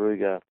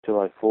Ruger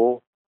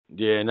 204.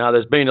 Yeah, no,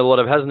 there's been a lot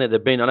of, hasn't there?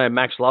 I know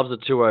Max loves the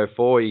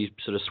 204. He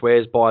sort of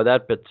swears by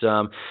that. But,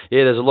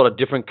 there's a lot of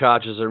different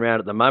cartridges around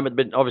at the moment.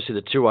 But obviously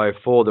the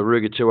 204, the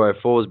Ruger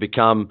 204 has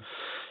become,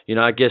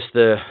 I guess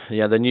the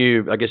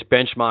new,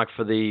 benchmark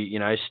for the,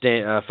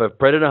 for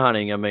predator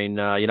hunting. I mean,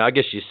 I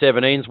guess your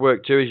 17s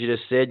work too, as you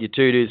just said, your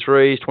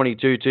 223s,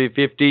 22,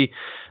 250.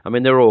 I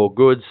mean, they're all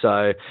good.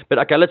 So, but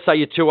okay, let's say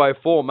your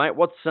 204, mate.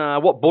 What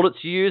bullets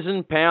are you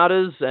using,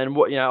 powders, and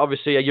what,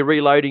 obviously, are you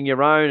reloading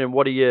your own, and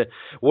what are you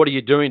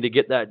doing to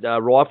get that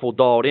rifle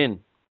dialed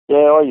in? Yeah,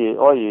 I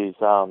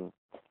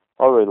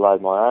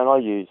reload my own. I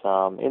use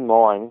in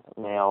mine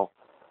now.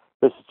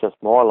 This is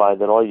just my load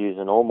that I use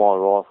in all my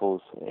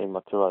rifles in my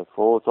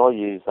 204s. I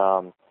use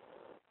the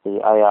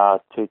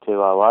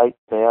AR-2208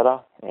 powder,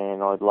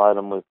 and I'd load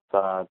them with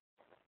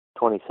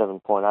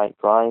 27.8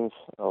 grains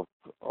of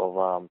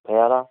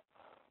powder.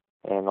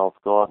 And I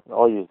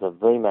use the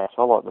VMAX.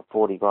 I like the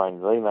 40 grain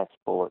VMAX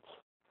bullets.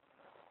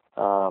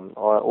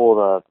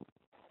 The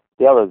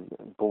other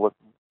bullet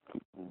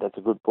that's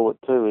a good bullet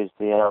too is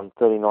the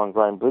 39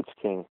 grain Blitz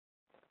King.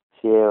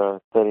 Sierra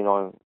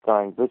 39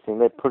 grain Blitz King.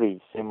 They're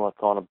pretty similar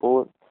kind of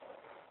bullet.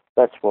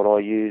 That's what I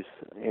use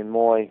in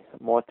all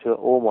my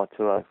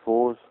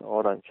 204s.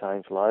 I don't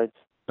change loads.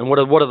 And what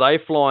are they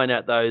flying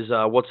at, those,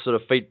 what sort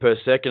of feet per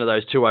second are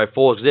those 204s?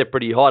 Because they're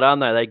pretty hot,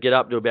 aren't they? They get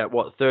up to about,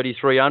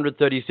 3,300,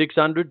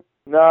 3,600?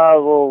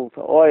 No,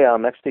 well, I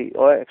actually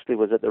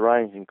was at the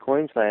range in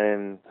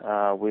Queensland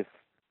and with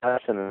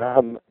Carson and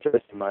a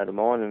mate of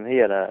mine, and he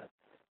had a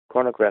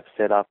chronograph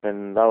set up,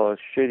 and they were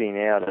shooting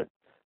out at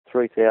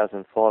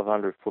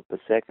 3,500 foot per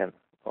second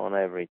on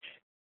average.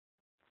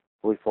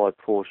 We fired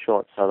 4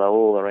 shots, so they're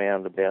all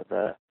around about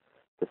the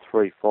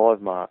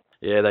 3.5 mark.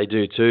 Yeah, they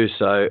do too.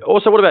 So,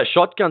 also, what about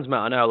shotguns, mate?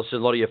 I know I've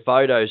seen a lot of your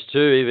photos too.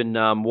 Even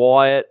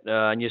Wyatt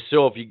and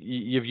yourself,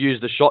 you've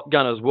used the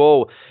shotgun as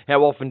well.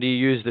 How often do you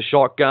use the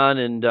shotgun?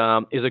 And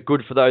is it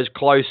good for those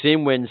close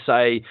in when,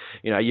 say,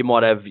 you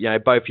might have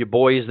both your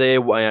boys there?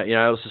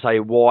 Let's just say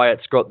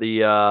Wyatt's got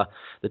the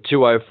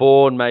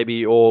 204 and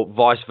maybe, or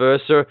vice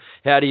versa.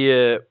 How do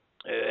you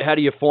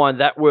find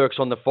that works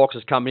on the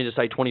foxes coming in to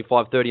say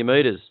 25, 30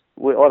 metres?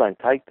 I don't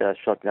take the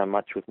shotgun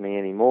much with me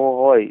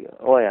anymore.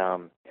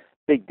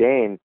 Big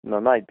Dan, my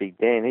mate Big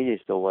Dan, he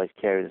used to always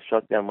carry the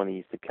shotgun when he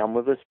used to come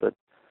with us, but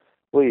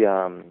we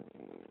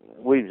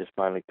just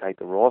mainly take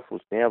the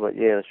rifles now. But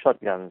yeah, the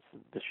shotgun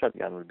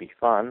would be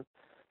fun,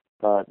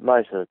 but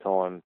most of the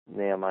time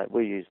now, mate,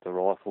 we use the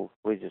rifle.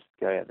 We just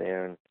go out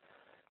there and,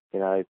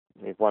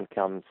 if one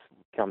comes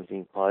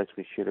in close,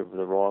 we shoot it with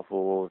the rifle,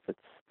 or if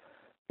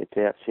it's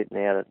out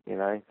sitting out at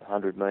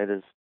 100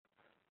 metres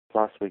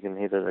plus, we can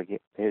hit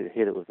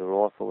it with the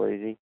rifle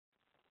easy.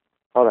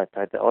 I don't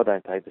take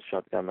the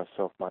shotgun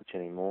myself much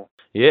anymore.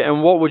 Yeah,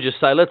 and what would you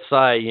say? Let's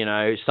say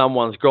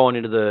someone's got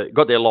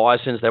their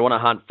license, they want to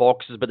hunt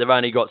foxes, but they've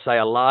only got, say,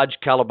 a large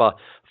caliber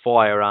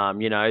firearm.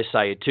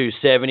 Say a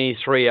 270,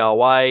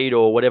 308,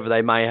 or whatever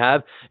they may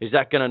have. Is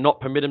that going to not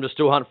permit them to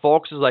still hunt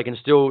foxes? They can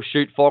still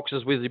shoot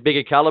foxes with the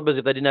bigger calibers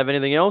if they didn't have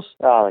anything else.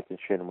 Oh, they can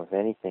shoot them with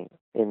anything.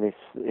 In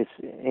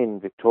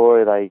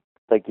Victoria,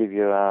 they give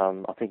you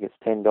I think it's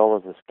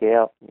 $10 a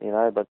scout.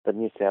 But the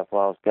New South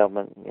Wales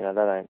government, they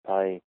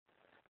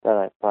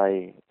don't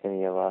pay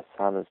any of us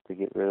hunters to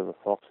get rid of the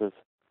foxes.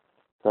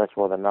 So that's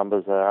why the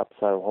numbers are up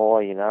so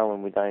high,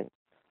 and we don't.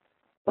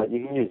 But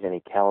you can use any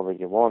caliber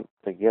you want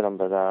to get them.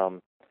 But I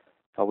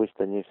wish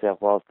the New South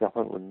Wales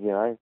government would,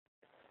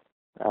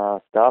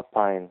 start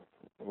paying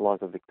like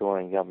the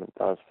Victorian government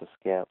does for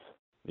scouts.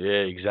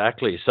 Yeah,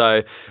 exactly.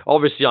 So,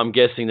 obviously, I'm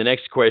guessing the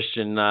next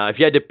question, if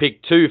you had to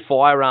pick 2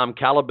 firearm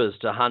calibers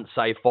to hunt,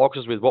 say,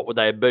 foxes with, what would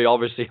they be?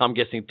 Obviously, I'm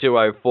guessing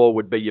 204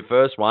 would be your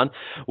first one.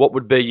 What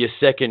would be your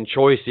second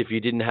choice if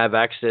you didn't have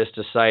access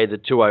to, say, the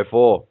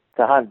 204?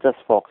 to hunt just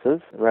foxes,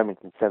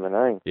 Remington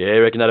 17. Yeah,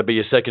 you reckon that'd be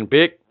your second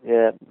pick?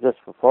 Yeah, just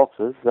for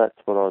foxes, that's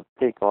what I'd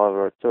pick,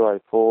 either a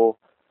 204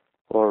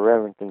 or a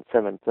Remington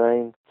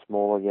 17,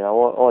 smaller. You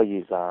know, I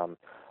use, I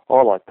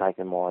like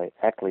taking my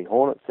Ackley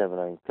Hornet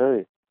 17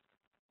 too,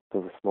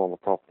 for the smaller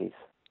properties.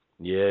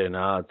 Yeah,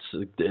 no,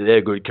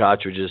 they're good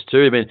cartridges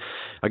too. I mean,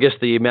 I guess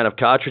the amount of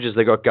cartridges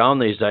they got going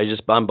these days is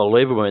just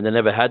unbelievable. I mean, they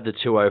never had the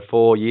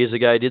 204 years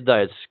ago, did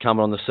they? It's come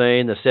on the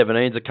scene. The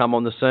 17s have come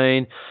on the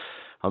scene.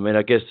 I mean,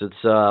 I guess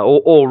it's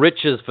all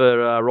riches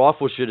for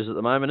rifle shooters at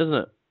the moment, isn't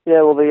it?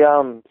 Yeah, well,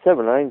 the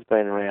 17's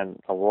been around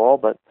a while,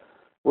 but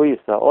I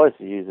used to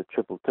use a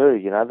 222.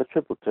 You know, the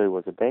 222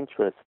 was a bench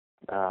rest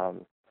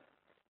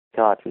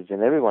cartridge,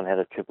 and everyone had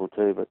a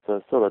 222, but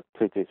the sort of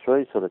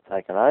 223 sort of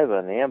taken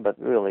over now. But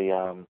really,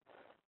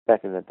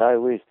 back in the day,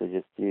 we used to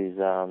just use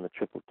the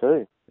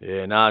 222.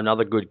 Yeah, no,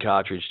 another good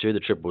cartridge too, the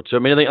 222. I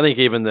mean, I think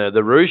even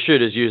the Roo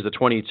shooters use the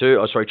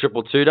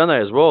 222, don't they,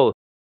 as well?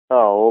 Oh,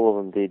 all of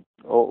them did.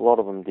 A lot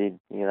of them did,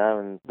 you know,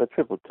 and the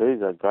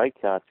 222's a great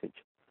cartridge.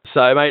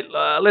 So, mate,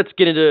 let's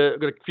get into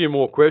got a few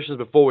more questions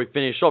before we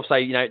finish off.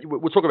 Say, you know,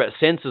 we'll talk about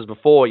sensors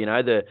before. You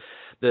know,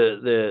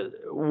 the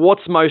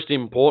what's most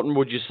important?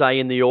 Would you say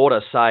in the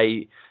order?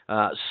 Say,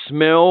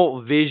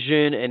 smell,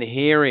 vision, and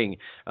hearing.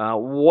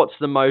 What's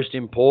the most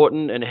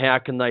important, and how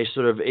can they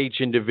sort of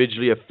each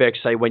individually affect?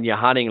 Say, when you're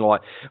hunting,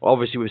 like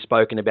obviously we've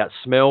spoken about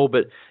smell,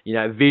 but you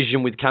know,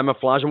 vision with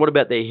camouflage. And what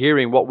about their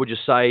hearing? What would you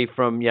say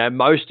from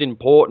most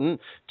important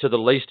to the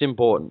least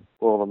important?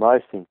 Well, the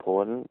most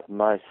important,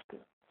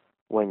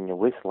 when you're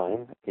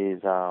whistling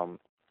is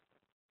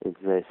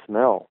their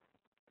smell.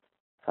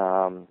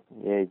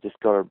 You just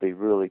got to be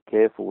really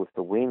careful with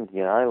the wind.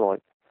 You know,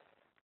 like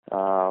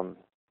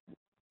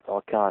I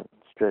can't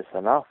stress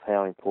enough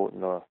how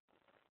important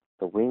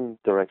the wind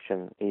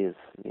direction is.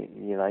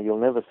 You know, you'll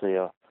never see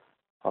a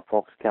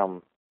fox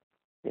come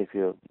if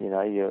you're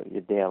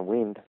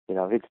downwind. You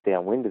know, if it's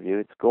downwind of you,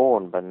 it's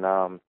gone. But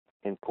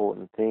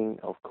important thing,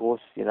 of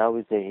course, you know,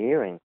 is their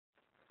hearing.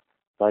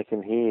 They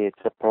can hear.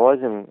 It's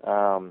surprising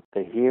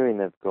the hearing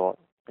they've got.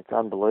 It's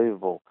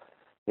unbelievable.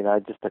 You know,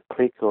 just a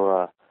click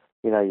or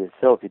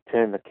yourself, you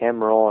turn the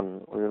camera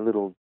on with a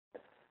little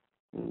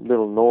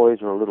noise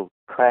or a little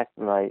crack,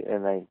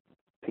 and they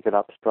pick it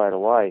up straight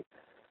away.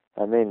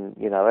 And then,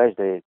 you know, as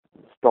they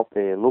stop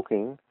there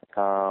looking,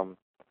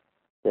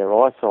 their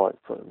eyesight,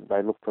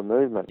 they look for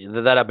movement.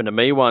 That happened to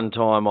me one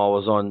time. I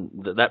was on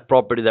that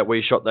property that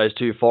we shot those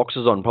two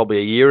foxes on probably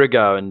a year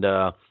ago, and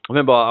I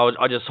remember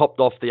I just hopped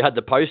off had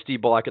the postie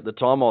bike at the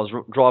time. I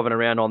was driving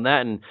around on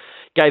that and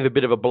gave a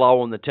bit of a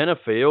blow on the tenor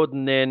field,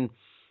 and then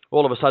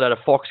all of a sudden I had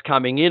a fox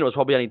coming in. It was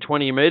probably only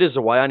 20 metres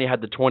away. I only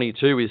had the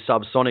 22 with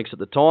subsonics at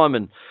the time,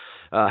 and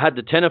had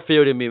the tenor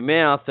field in my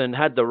mouth and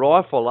had the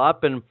rifle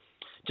up and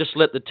just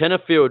let the tenor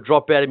field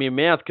drop out of my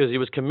mouth because he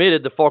was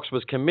committed. The fox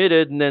was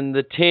committed, and then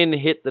the 10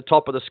 hit the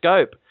top of the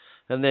scope,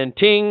 and then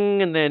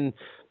ting, and then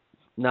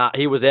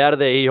he was out of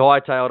there. He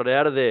hightailed it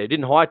out of there. He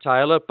didn't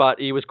hightail it, but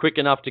he was quick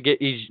enough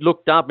he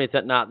looked up and he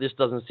thought, this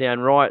doesn't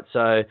sound right.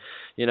 So,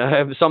 you know,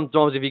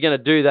 sometimes if you're going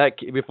to do that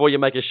before you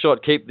make a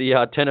shot, keep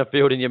the tenor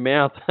field in your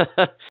mouth.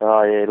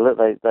 Oh yeah,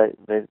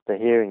 the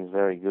hearing's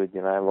very good,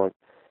 you know, like,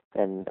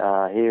 and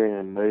hearing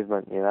and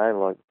movement, you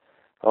know, like.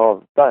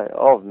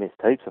 I've missed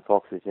heaps of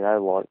foxes, you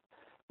know, like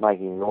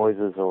making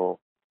noises or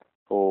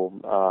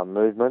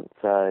movement.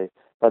 So,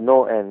 but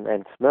no,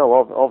 and smell.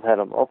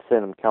 I've seen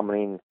them coming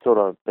in sort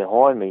of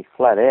behind me,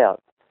 flat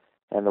out,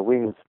 and the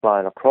wind's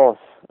blowing across,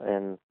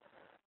 and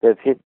they've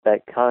hit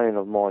that cone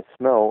of my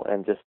smell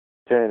and just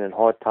turned and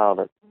hightailed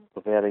it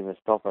without even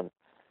stopping.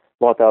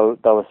 Like they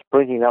were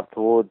sprinting up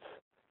towards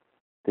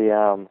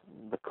the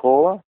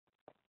caller.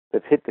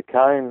 They've hit the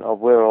cone of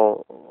where I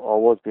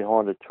was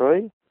behind a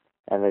tree,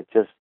 and they've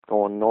just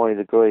gone 90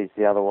 degrees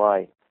the other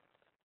way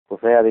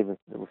without even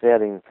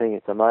thinking.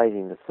 It's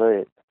amazing to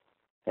see it.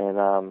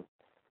 And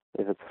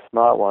if it's a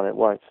smart one, it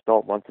won't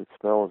stop. Once it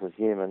smells a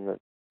human,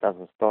 it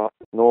doesn't stop.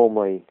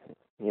 Normally,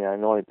 you know,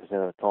 90%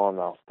 of the time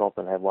they'll stop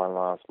and have one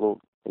last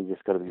look. You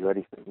just got to be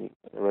ready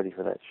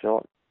for that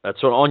shot.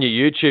 That's right. On your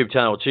YouTube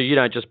channel too, you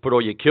don't just put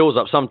all your kills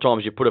up.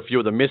 Sometimes you put a few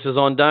of the misses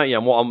on, don't you?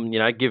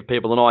 And give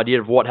people an idea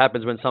of what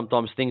happens when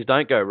sometimes things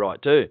don't go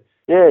right too.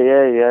 Yeah.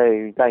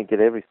 You don't get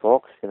every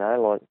fox, you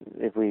know. Like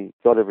if we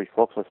got every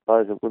fox, I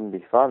suppose it wouldn't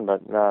be fun.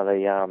 But no,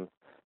 they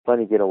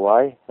plenty get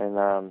away,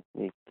 and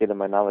you get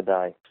them another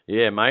day.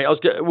 Yeah, mate.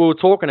 We were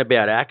talking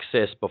about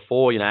access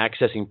before, you know,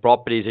 accessing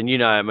properties,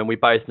 and I mean, we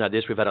both know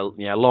this. We've had a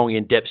long,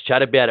 in-depth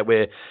chat about it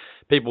where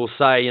people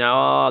say,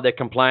 they're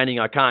complaining,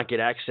 I can't get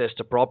access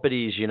to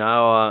properties,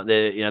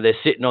 they're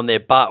sitting on their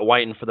butt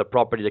waiting for the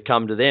property to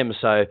come to them.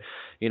 So,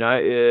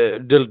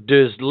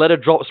 does letter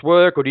drops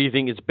work, or do you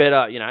think it's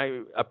better,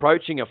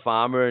 approaching a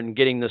farmer and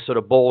getting the sort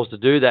of balls to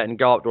do that and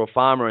go up to a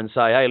farmer and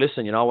say, hey,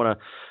 listen, I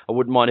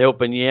wouldn't mind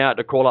helping you out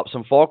to call up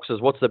some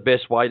foxes. What's the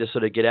best way to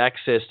sort of get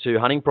access to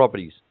hunting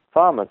properties?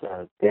 Farmers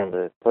are down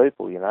to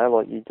people,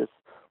 like you just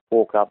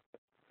walk up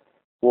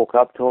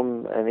to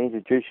them and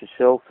introduce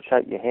yourself,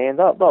 shake your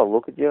hand up, they'll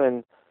look at you,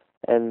 and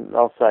and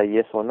I'll say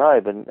yes or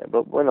no.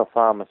 But when a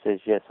farmer says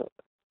yes,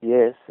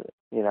 you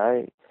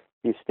know,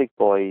 you stick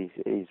by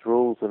his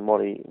rules and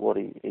what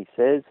he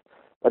says.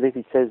 But if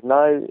he says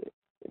no,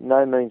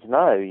 no means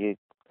no. You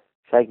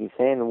shake his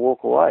hand and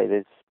walk away.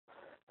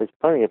 There's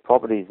plenty of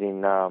properties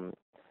in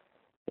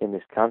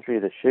this country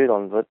to shoot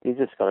on, but you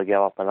just got to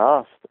go up and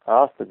ask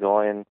the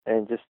guy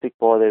and just stick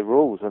by their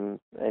rules and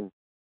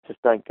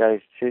just don't go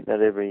shooting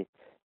at everything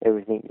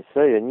you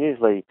see. And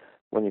usually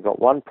when you've got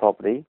one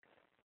property,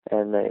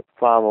 and the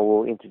farmer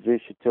will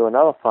introduce you to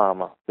another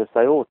farmer, because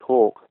they all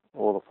talk,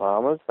 all the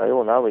farmers, they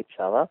all know each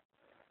other,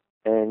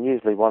 and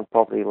usually one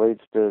property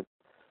leads to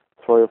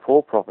 3 or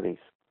 4 properties,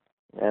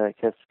 and it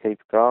just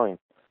keeps growing.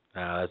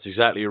 That's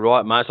exactly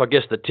right, mate. So I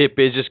guess the tip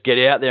is just get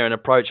out there and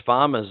approach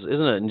farmers,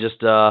 isn't it? And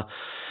just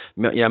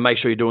make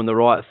sure you're doing the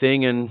right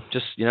thing, and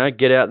just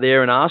get out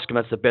there and ask them.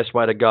 That's the best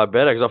way to go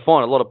about it. Because I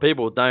find a lot of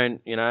people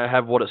don't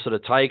have what it sort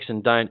of takes,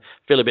 and don't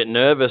feel a bit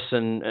nervous,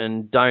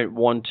 and don't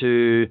want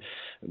to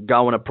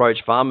go and approach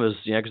farmers,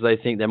 because they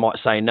think they might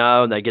say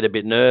no, and they get a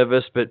bit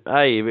nervous. But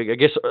hey, I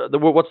guess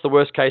what's the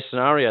worst case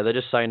scenario? They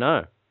just say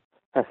no.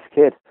 I'm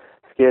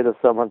scared of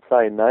someone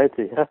saying no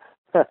to you.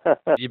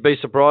 You'd be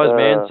surprised,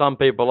 man. Some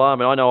people are. I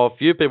mean, I know a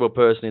few people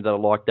personally that are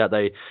like that.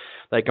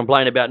 They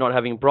complain about not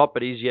having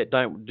properties, yet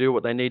don't do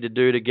what they need to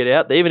do to get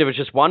out there. Even if it's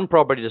just one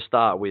property to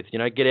start with,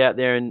 get out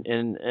there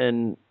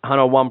and hunt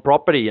on one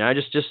property.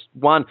 Just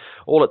one.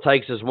 All it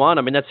takes is one.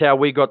 I mean, that's how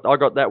I got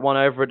that one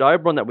over at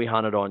Oberon that we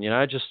hunted on.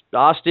 Just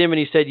asked him and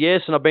he said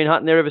yes, and I've been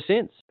hunting there ever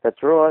since.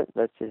 That's right.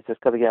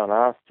 Just got to go and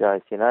ask,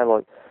 Jace.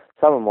 Like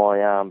some of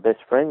my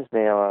best friends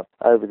now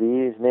over the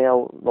years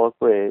now, like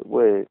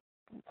we're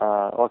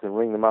I can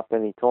ring them up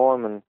any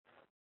time and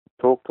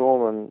talk to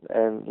them,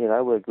 and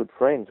we're good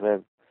friends. We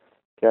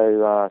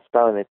go stay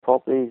on their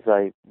properties.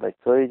 They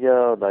feed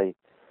you, they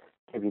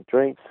give you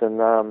drinks, and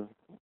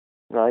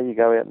you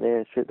go out there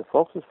and shoot the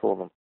foxes for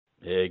them.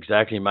 Yeah,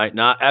 exactly, mate.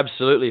 No,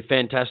 absolutely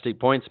fantastic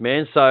points,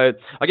 man. So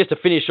I guess to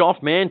finish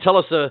off, man, tell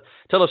us a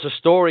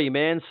story,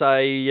 man.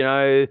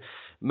 Say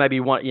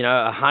maybe one,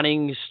 a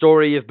hunting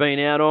story you've been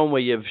out on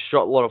where you've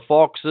shot a lot of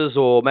foxes,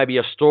 or maybe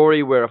a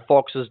story where a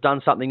fox has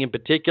done something in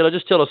particular.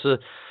 Just tell us a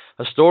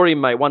story,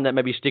 mate, one that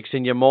maybe sticks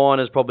in your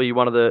mind as probably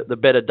one of the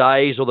better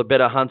days or the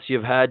better hunts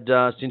you've had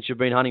since you've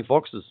been hunting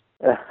foxes.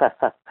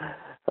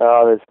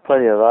 There's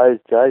plenty of those,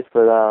 Jace,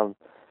 but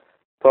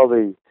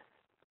probably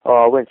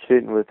I went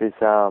shooting with this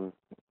guy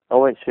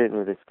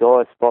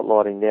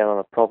spotlighting down on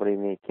a property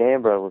near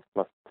Canberra with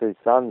my 2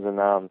 sons,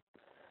 and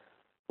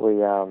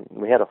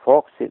we had a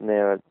fox sitting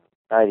there at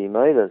 80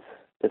 metres,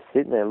 just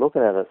sitting there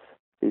looking at us.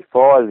 He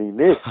fired and he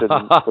missed, and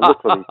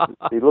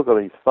the look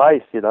on his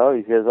face, he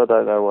says, I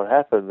don't know what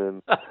happened,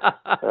 and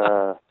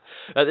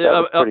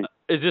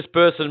is this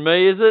person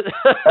me, is it?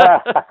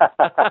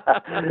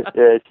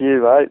 Yeah, it's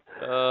you, mate.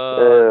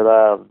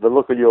 And the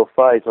look on your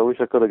face, I wish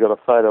I could have got a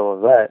photo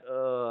of that.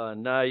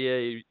 No,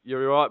 yeah,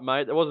 you're right,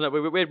 mate. That wasn't it.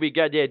 Where did we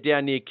go there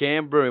down near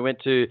Canberra? We went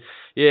to,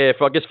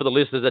 I guess for the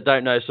listeners that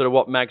don't know sort of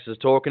what Max is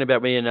talking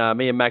about, me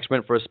and Max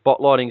went for a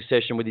spotlighting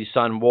session with his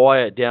son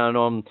Wyatt down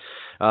on,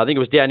 I think it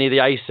was down near the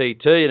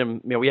ACT,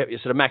 and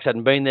Max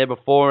hadn't been there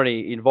before, and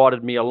he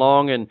invited me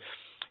along, and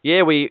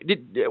we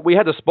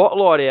had the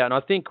spotlight out, and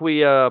I think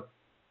I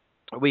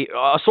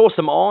saw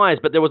some eyes,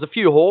 but there was a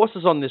few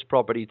horses on this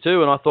property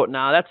too, and I thought,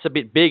 that's a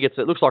bit big. It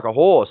looks like a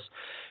horse.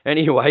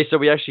 Anyway, so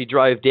we actually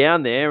drove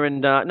down there,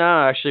 and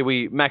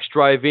Max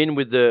drove in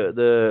with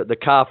the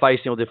car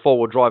facing, or the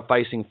 4-wheel drive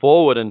facing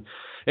forward, and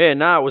it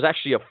was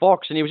actually a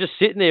fox, and he was just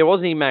sitting there,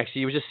 wasn't he, Max?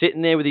 He was just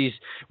sitting there with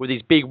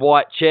his big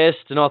white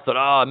chest, and I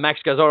thought,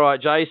 Max goes, all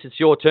right, Jace, it's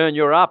your turn,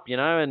 you're up,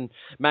 and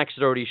Max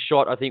had already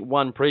shot, I think,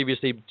 one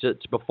previously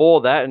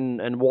before that,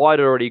 and White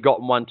had already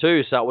gotten one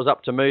too, so it was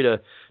up to me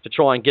to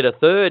try and get a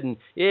third, and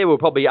we're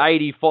probably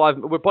 85,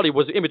 we probably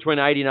was in between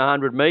 80 and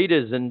 100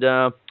 metres, and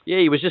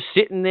he was just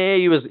sitting there,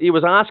 he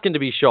was asking to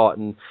be shot,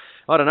 and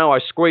I don't know, I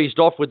squeezed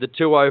off with the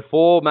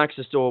 204,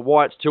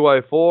 White's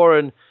 204,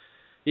 and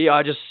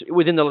I just,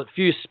 within the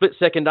few split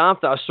second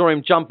after, I saw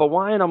him jump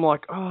away, and I'm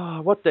like,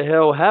 what the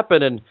hell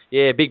happened? And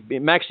big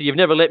Maxie, you've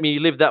never let me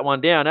live that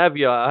one down, have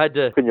you? I had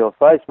to... In your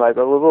face, mate,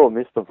 but we've all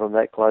missed them from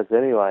that close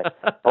anyway.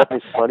 I've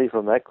missed plenty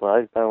from that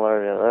close, don't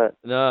worry about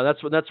that. No,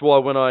 that's why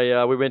when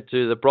we went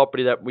to the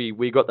property that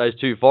we got those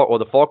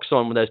the fox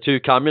on, when those 2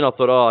 come in, I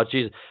thought,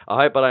 geez,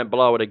 I hope I don't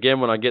blow it again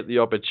when I get the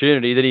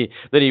opportunity.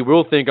 Then he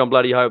will think I'm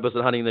bloody hopeless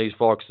at hunting these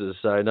foxes.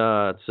 So,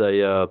 no, it's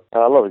a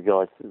lot of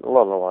guys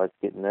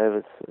get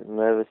nervous,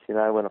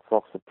 when a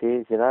fox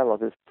appears,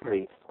 like it's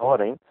pretty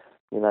exciting,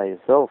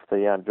 yourself, the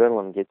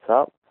adrenaline gets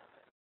up,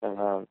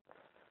 and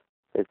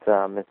it's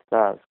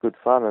good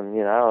fun, and,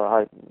 I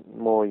hope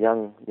more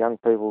young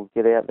people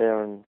get out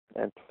there and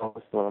try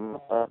them.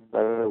 They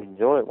really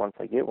enjoy it once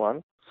they get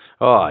one.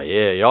 Oh,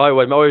 yeah. I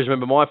always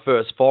remember my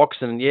first fox,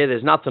 and yeah,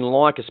 there's nothing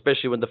like,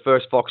 especially when the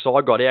first fox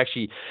I got, he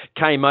actually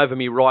came over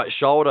me right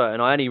shoulder,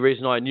 and the only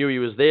reason I knew he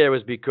was there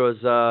was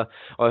because I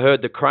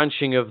heard the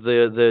crunching of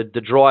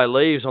the dry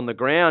leaves on the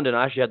ground, and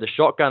I actually had the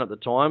shotgun at the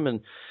time,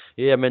 and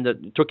yeah, I mean,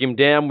 it took him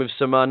down with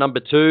some number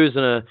 2s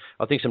and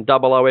I think some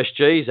double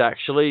OSGs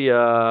actually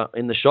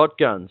in the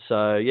shotgun.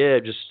 So yeah,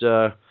 just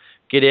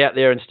get out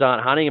there and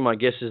start hunting him, I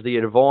guess, is the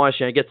advice.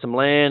 Get some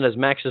land, as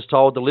Max has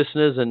told the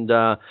listeners, and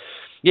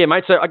yeah,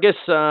 mate, so I guess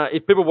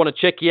if people want to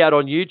check you out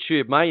on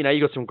YouTube, mate,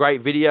 you've got some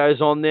great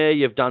videos on there.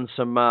 You've done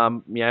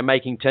some,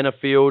 making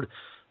Tenterfield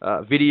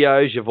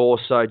videos. You've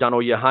also done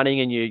all your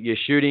hunting and your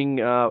shooting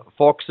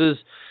foxes.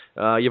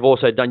 You've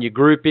also done your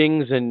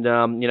groupings, and,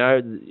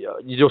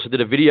 you also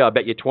did a video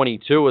about your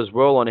 22 as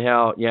well on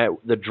how,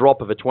 the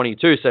drop of a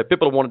 22. So if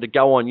people wanted to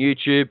go on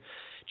YouTube,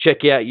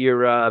 check out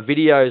your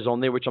videos on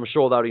there, which I'm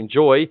sure they'll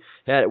enjoy.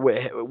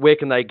 Where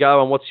can they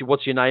go, and what's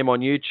your name on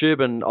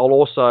YouTube? And I'll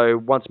also,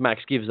 once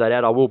Max gives that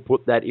out, I will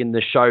put that in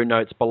the show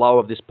notes below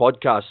of this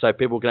podcast, so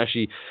people can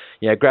actually,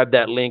 grab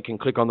that link and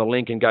click on the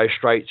link and go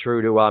straight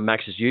through to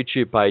Max's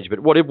YouTube page.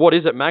 But what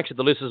is it, Max, if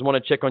the listeners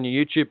want to check on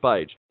your YouTube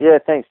page? Yeah,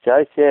 thanks,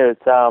 Jace. Yeah,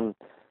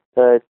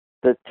 it's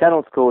the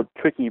channel's called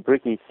Tricky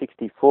Bricky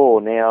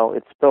 64. Now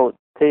it's spelled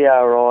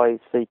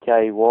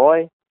TRICKY.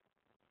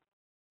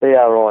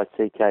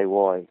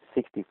 BRICKY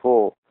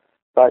 64.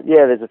 But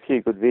yeah, there's a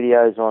few good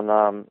videos on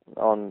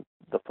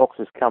the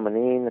foxes coming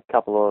in, a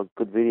couple of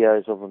good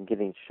videos of them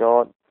getting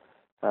shot.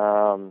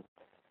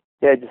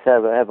 Just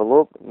have a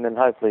look, and then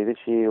hopefully this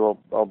year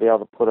I'll be able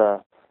to put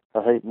a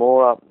heap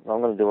more up.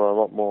 I'm going to do a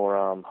lot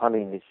more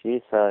hunting this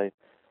year, so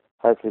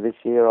hopefully this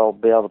year I'll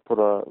be able to put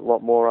a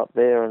lot more up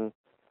there, and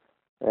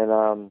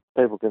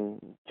people can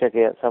check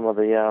out some of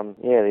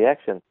the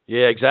action.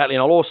 Yeah, exactly.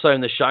 And I'll also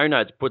in the show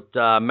notes put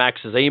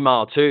Max's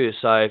email too.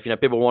 So if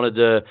people wanted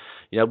to,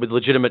 with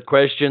legitimate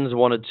questions,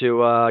 wanted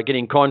to get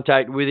in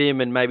contact with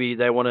him, and maybe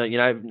they want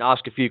to,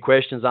 ask a few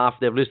questions after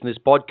they've listened to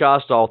this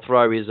podcast, I'll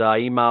throw his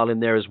email in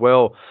there as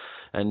well.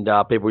 And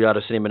people will be able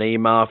to send him an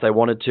email if they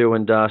wanted to,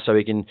 and so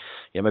he can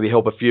maybe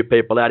help a few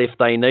people out if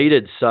they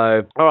needed.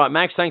 So, all right,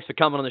 Max, thanks for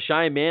coming on the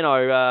show, man.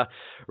 I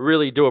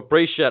really do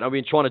appreciate it. I've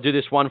been trying to do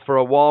this one for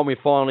a while, and we've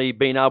finally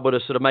been able to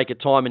sort of make a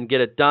time and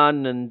get it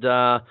done. And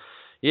I'm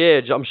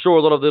sure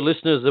a lot of the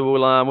listeners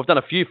will. We've done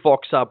a few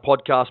Fox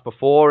podcasts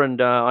before, and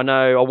I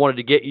know I wanted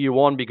to get you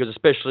on because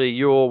especially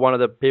you're one of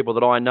the people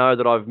that I know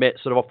that I've met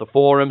sort of off the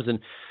forums and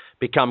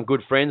become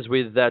good friends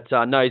with, that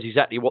knows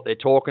exactly what they're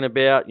talking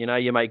about.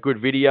 You make good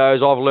videos.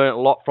 I've learned a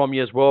lot from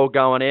you as well,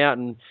 going out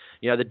and,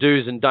 the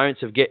do's and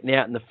don'ts of getting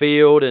out in the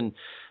field. And,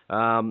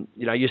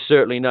 you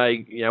certainly know,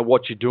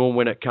 what you're doing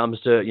when it comes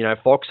to,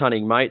 fox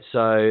hunting, mate.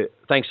 So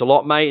thanks a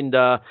lot, mate. And,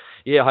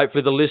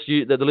 hopefully the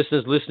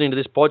listeners listening to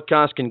this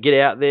podcast can get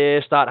out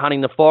there, start hunting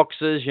the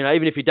foxes.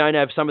 Even if you don't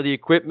have some of the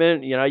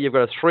equipment, you've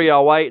got a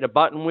 308 and a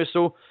button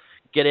whistle.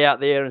 Get out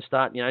there and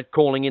start,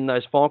 calling in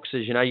those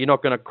foxes. You're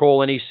not going to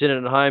call any sitting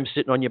at home,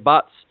 sitting on your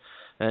butts.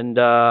 And,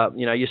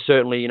 you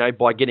certainly,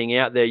 by getting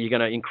out there, you're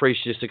going to increase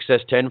your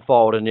success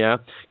tenfold and,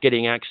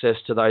 getting access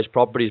to those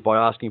properties by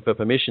asking for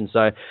permission.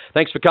 So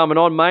thanks for coming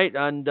on, mate.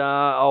 And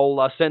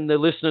I'll send the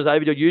listeners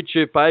over to your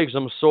YouTube page.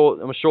 I'm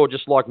sure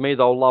just like me,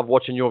 they'll love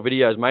watching your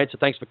videos, mate. So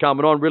thanks for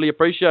coming on. Really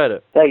appreciate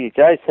it. Thank you,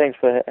 Jace. Thanks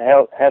for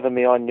having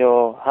me on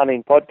your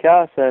hunting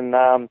podcast. And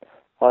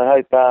I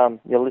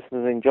hope your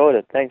listeners enjoyed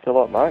it. Thanks a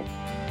lot, mate.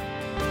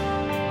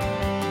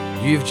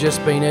 You've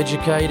just been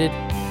educated,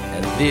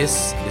 and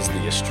this is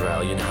the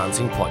Australian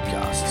Hunting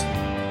Podcast.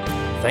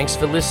 Thanks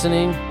for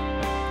listening.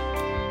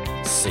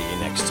 See you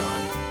next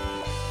time.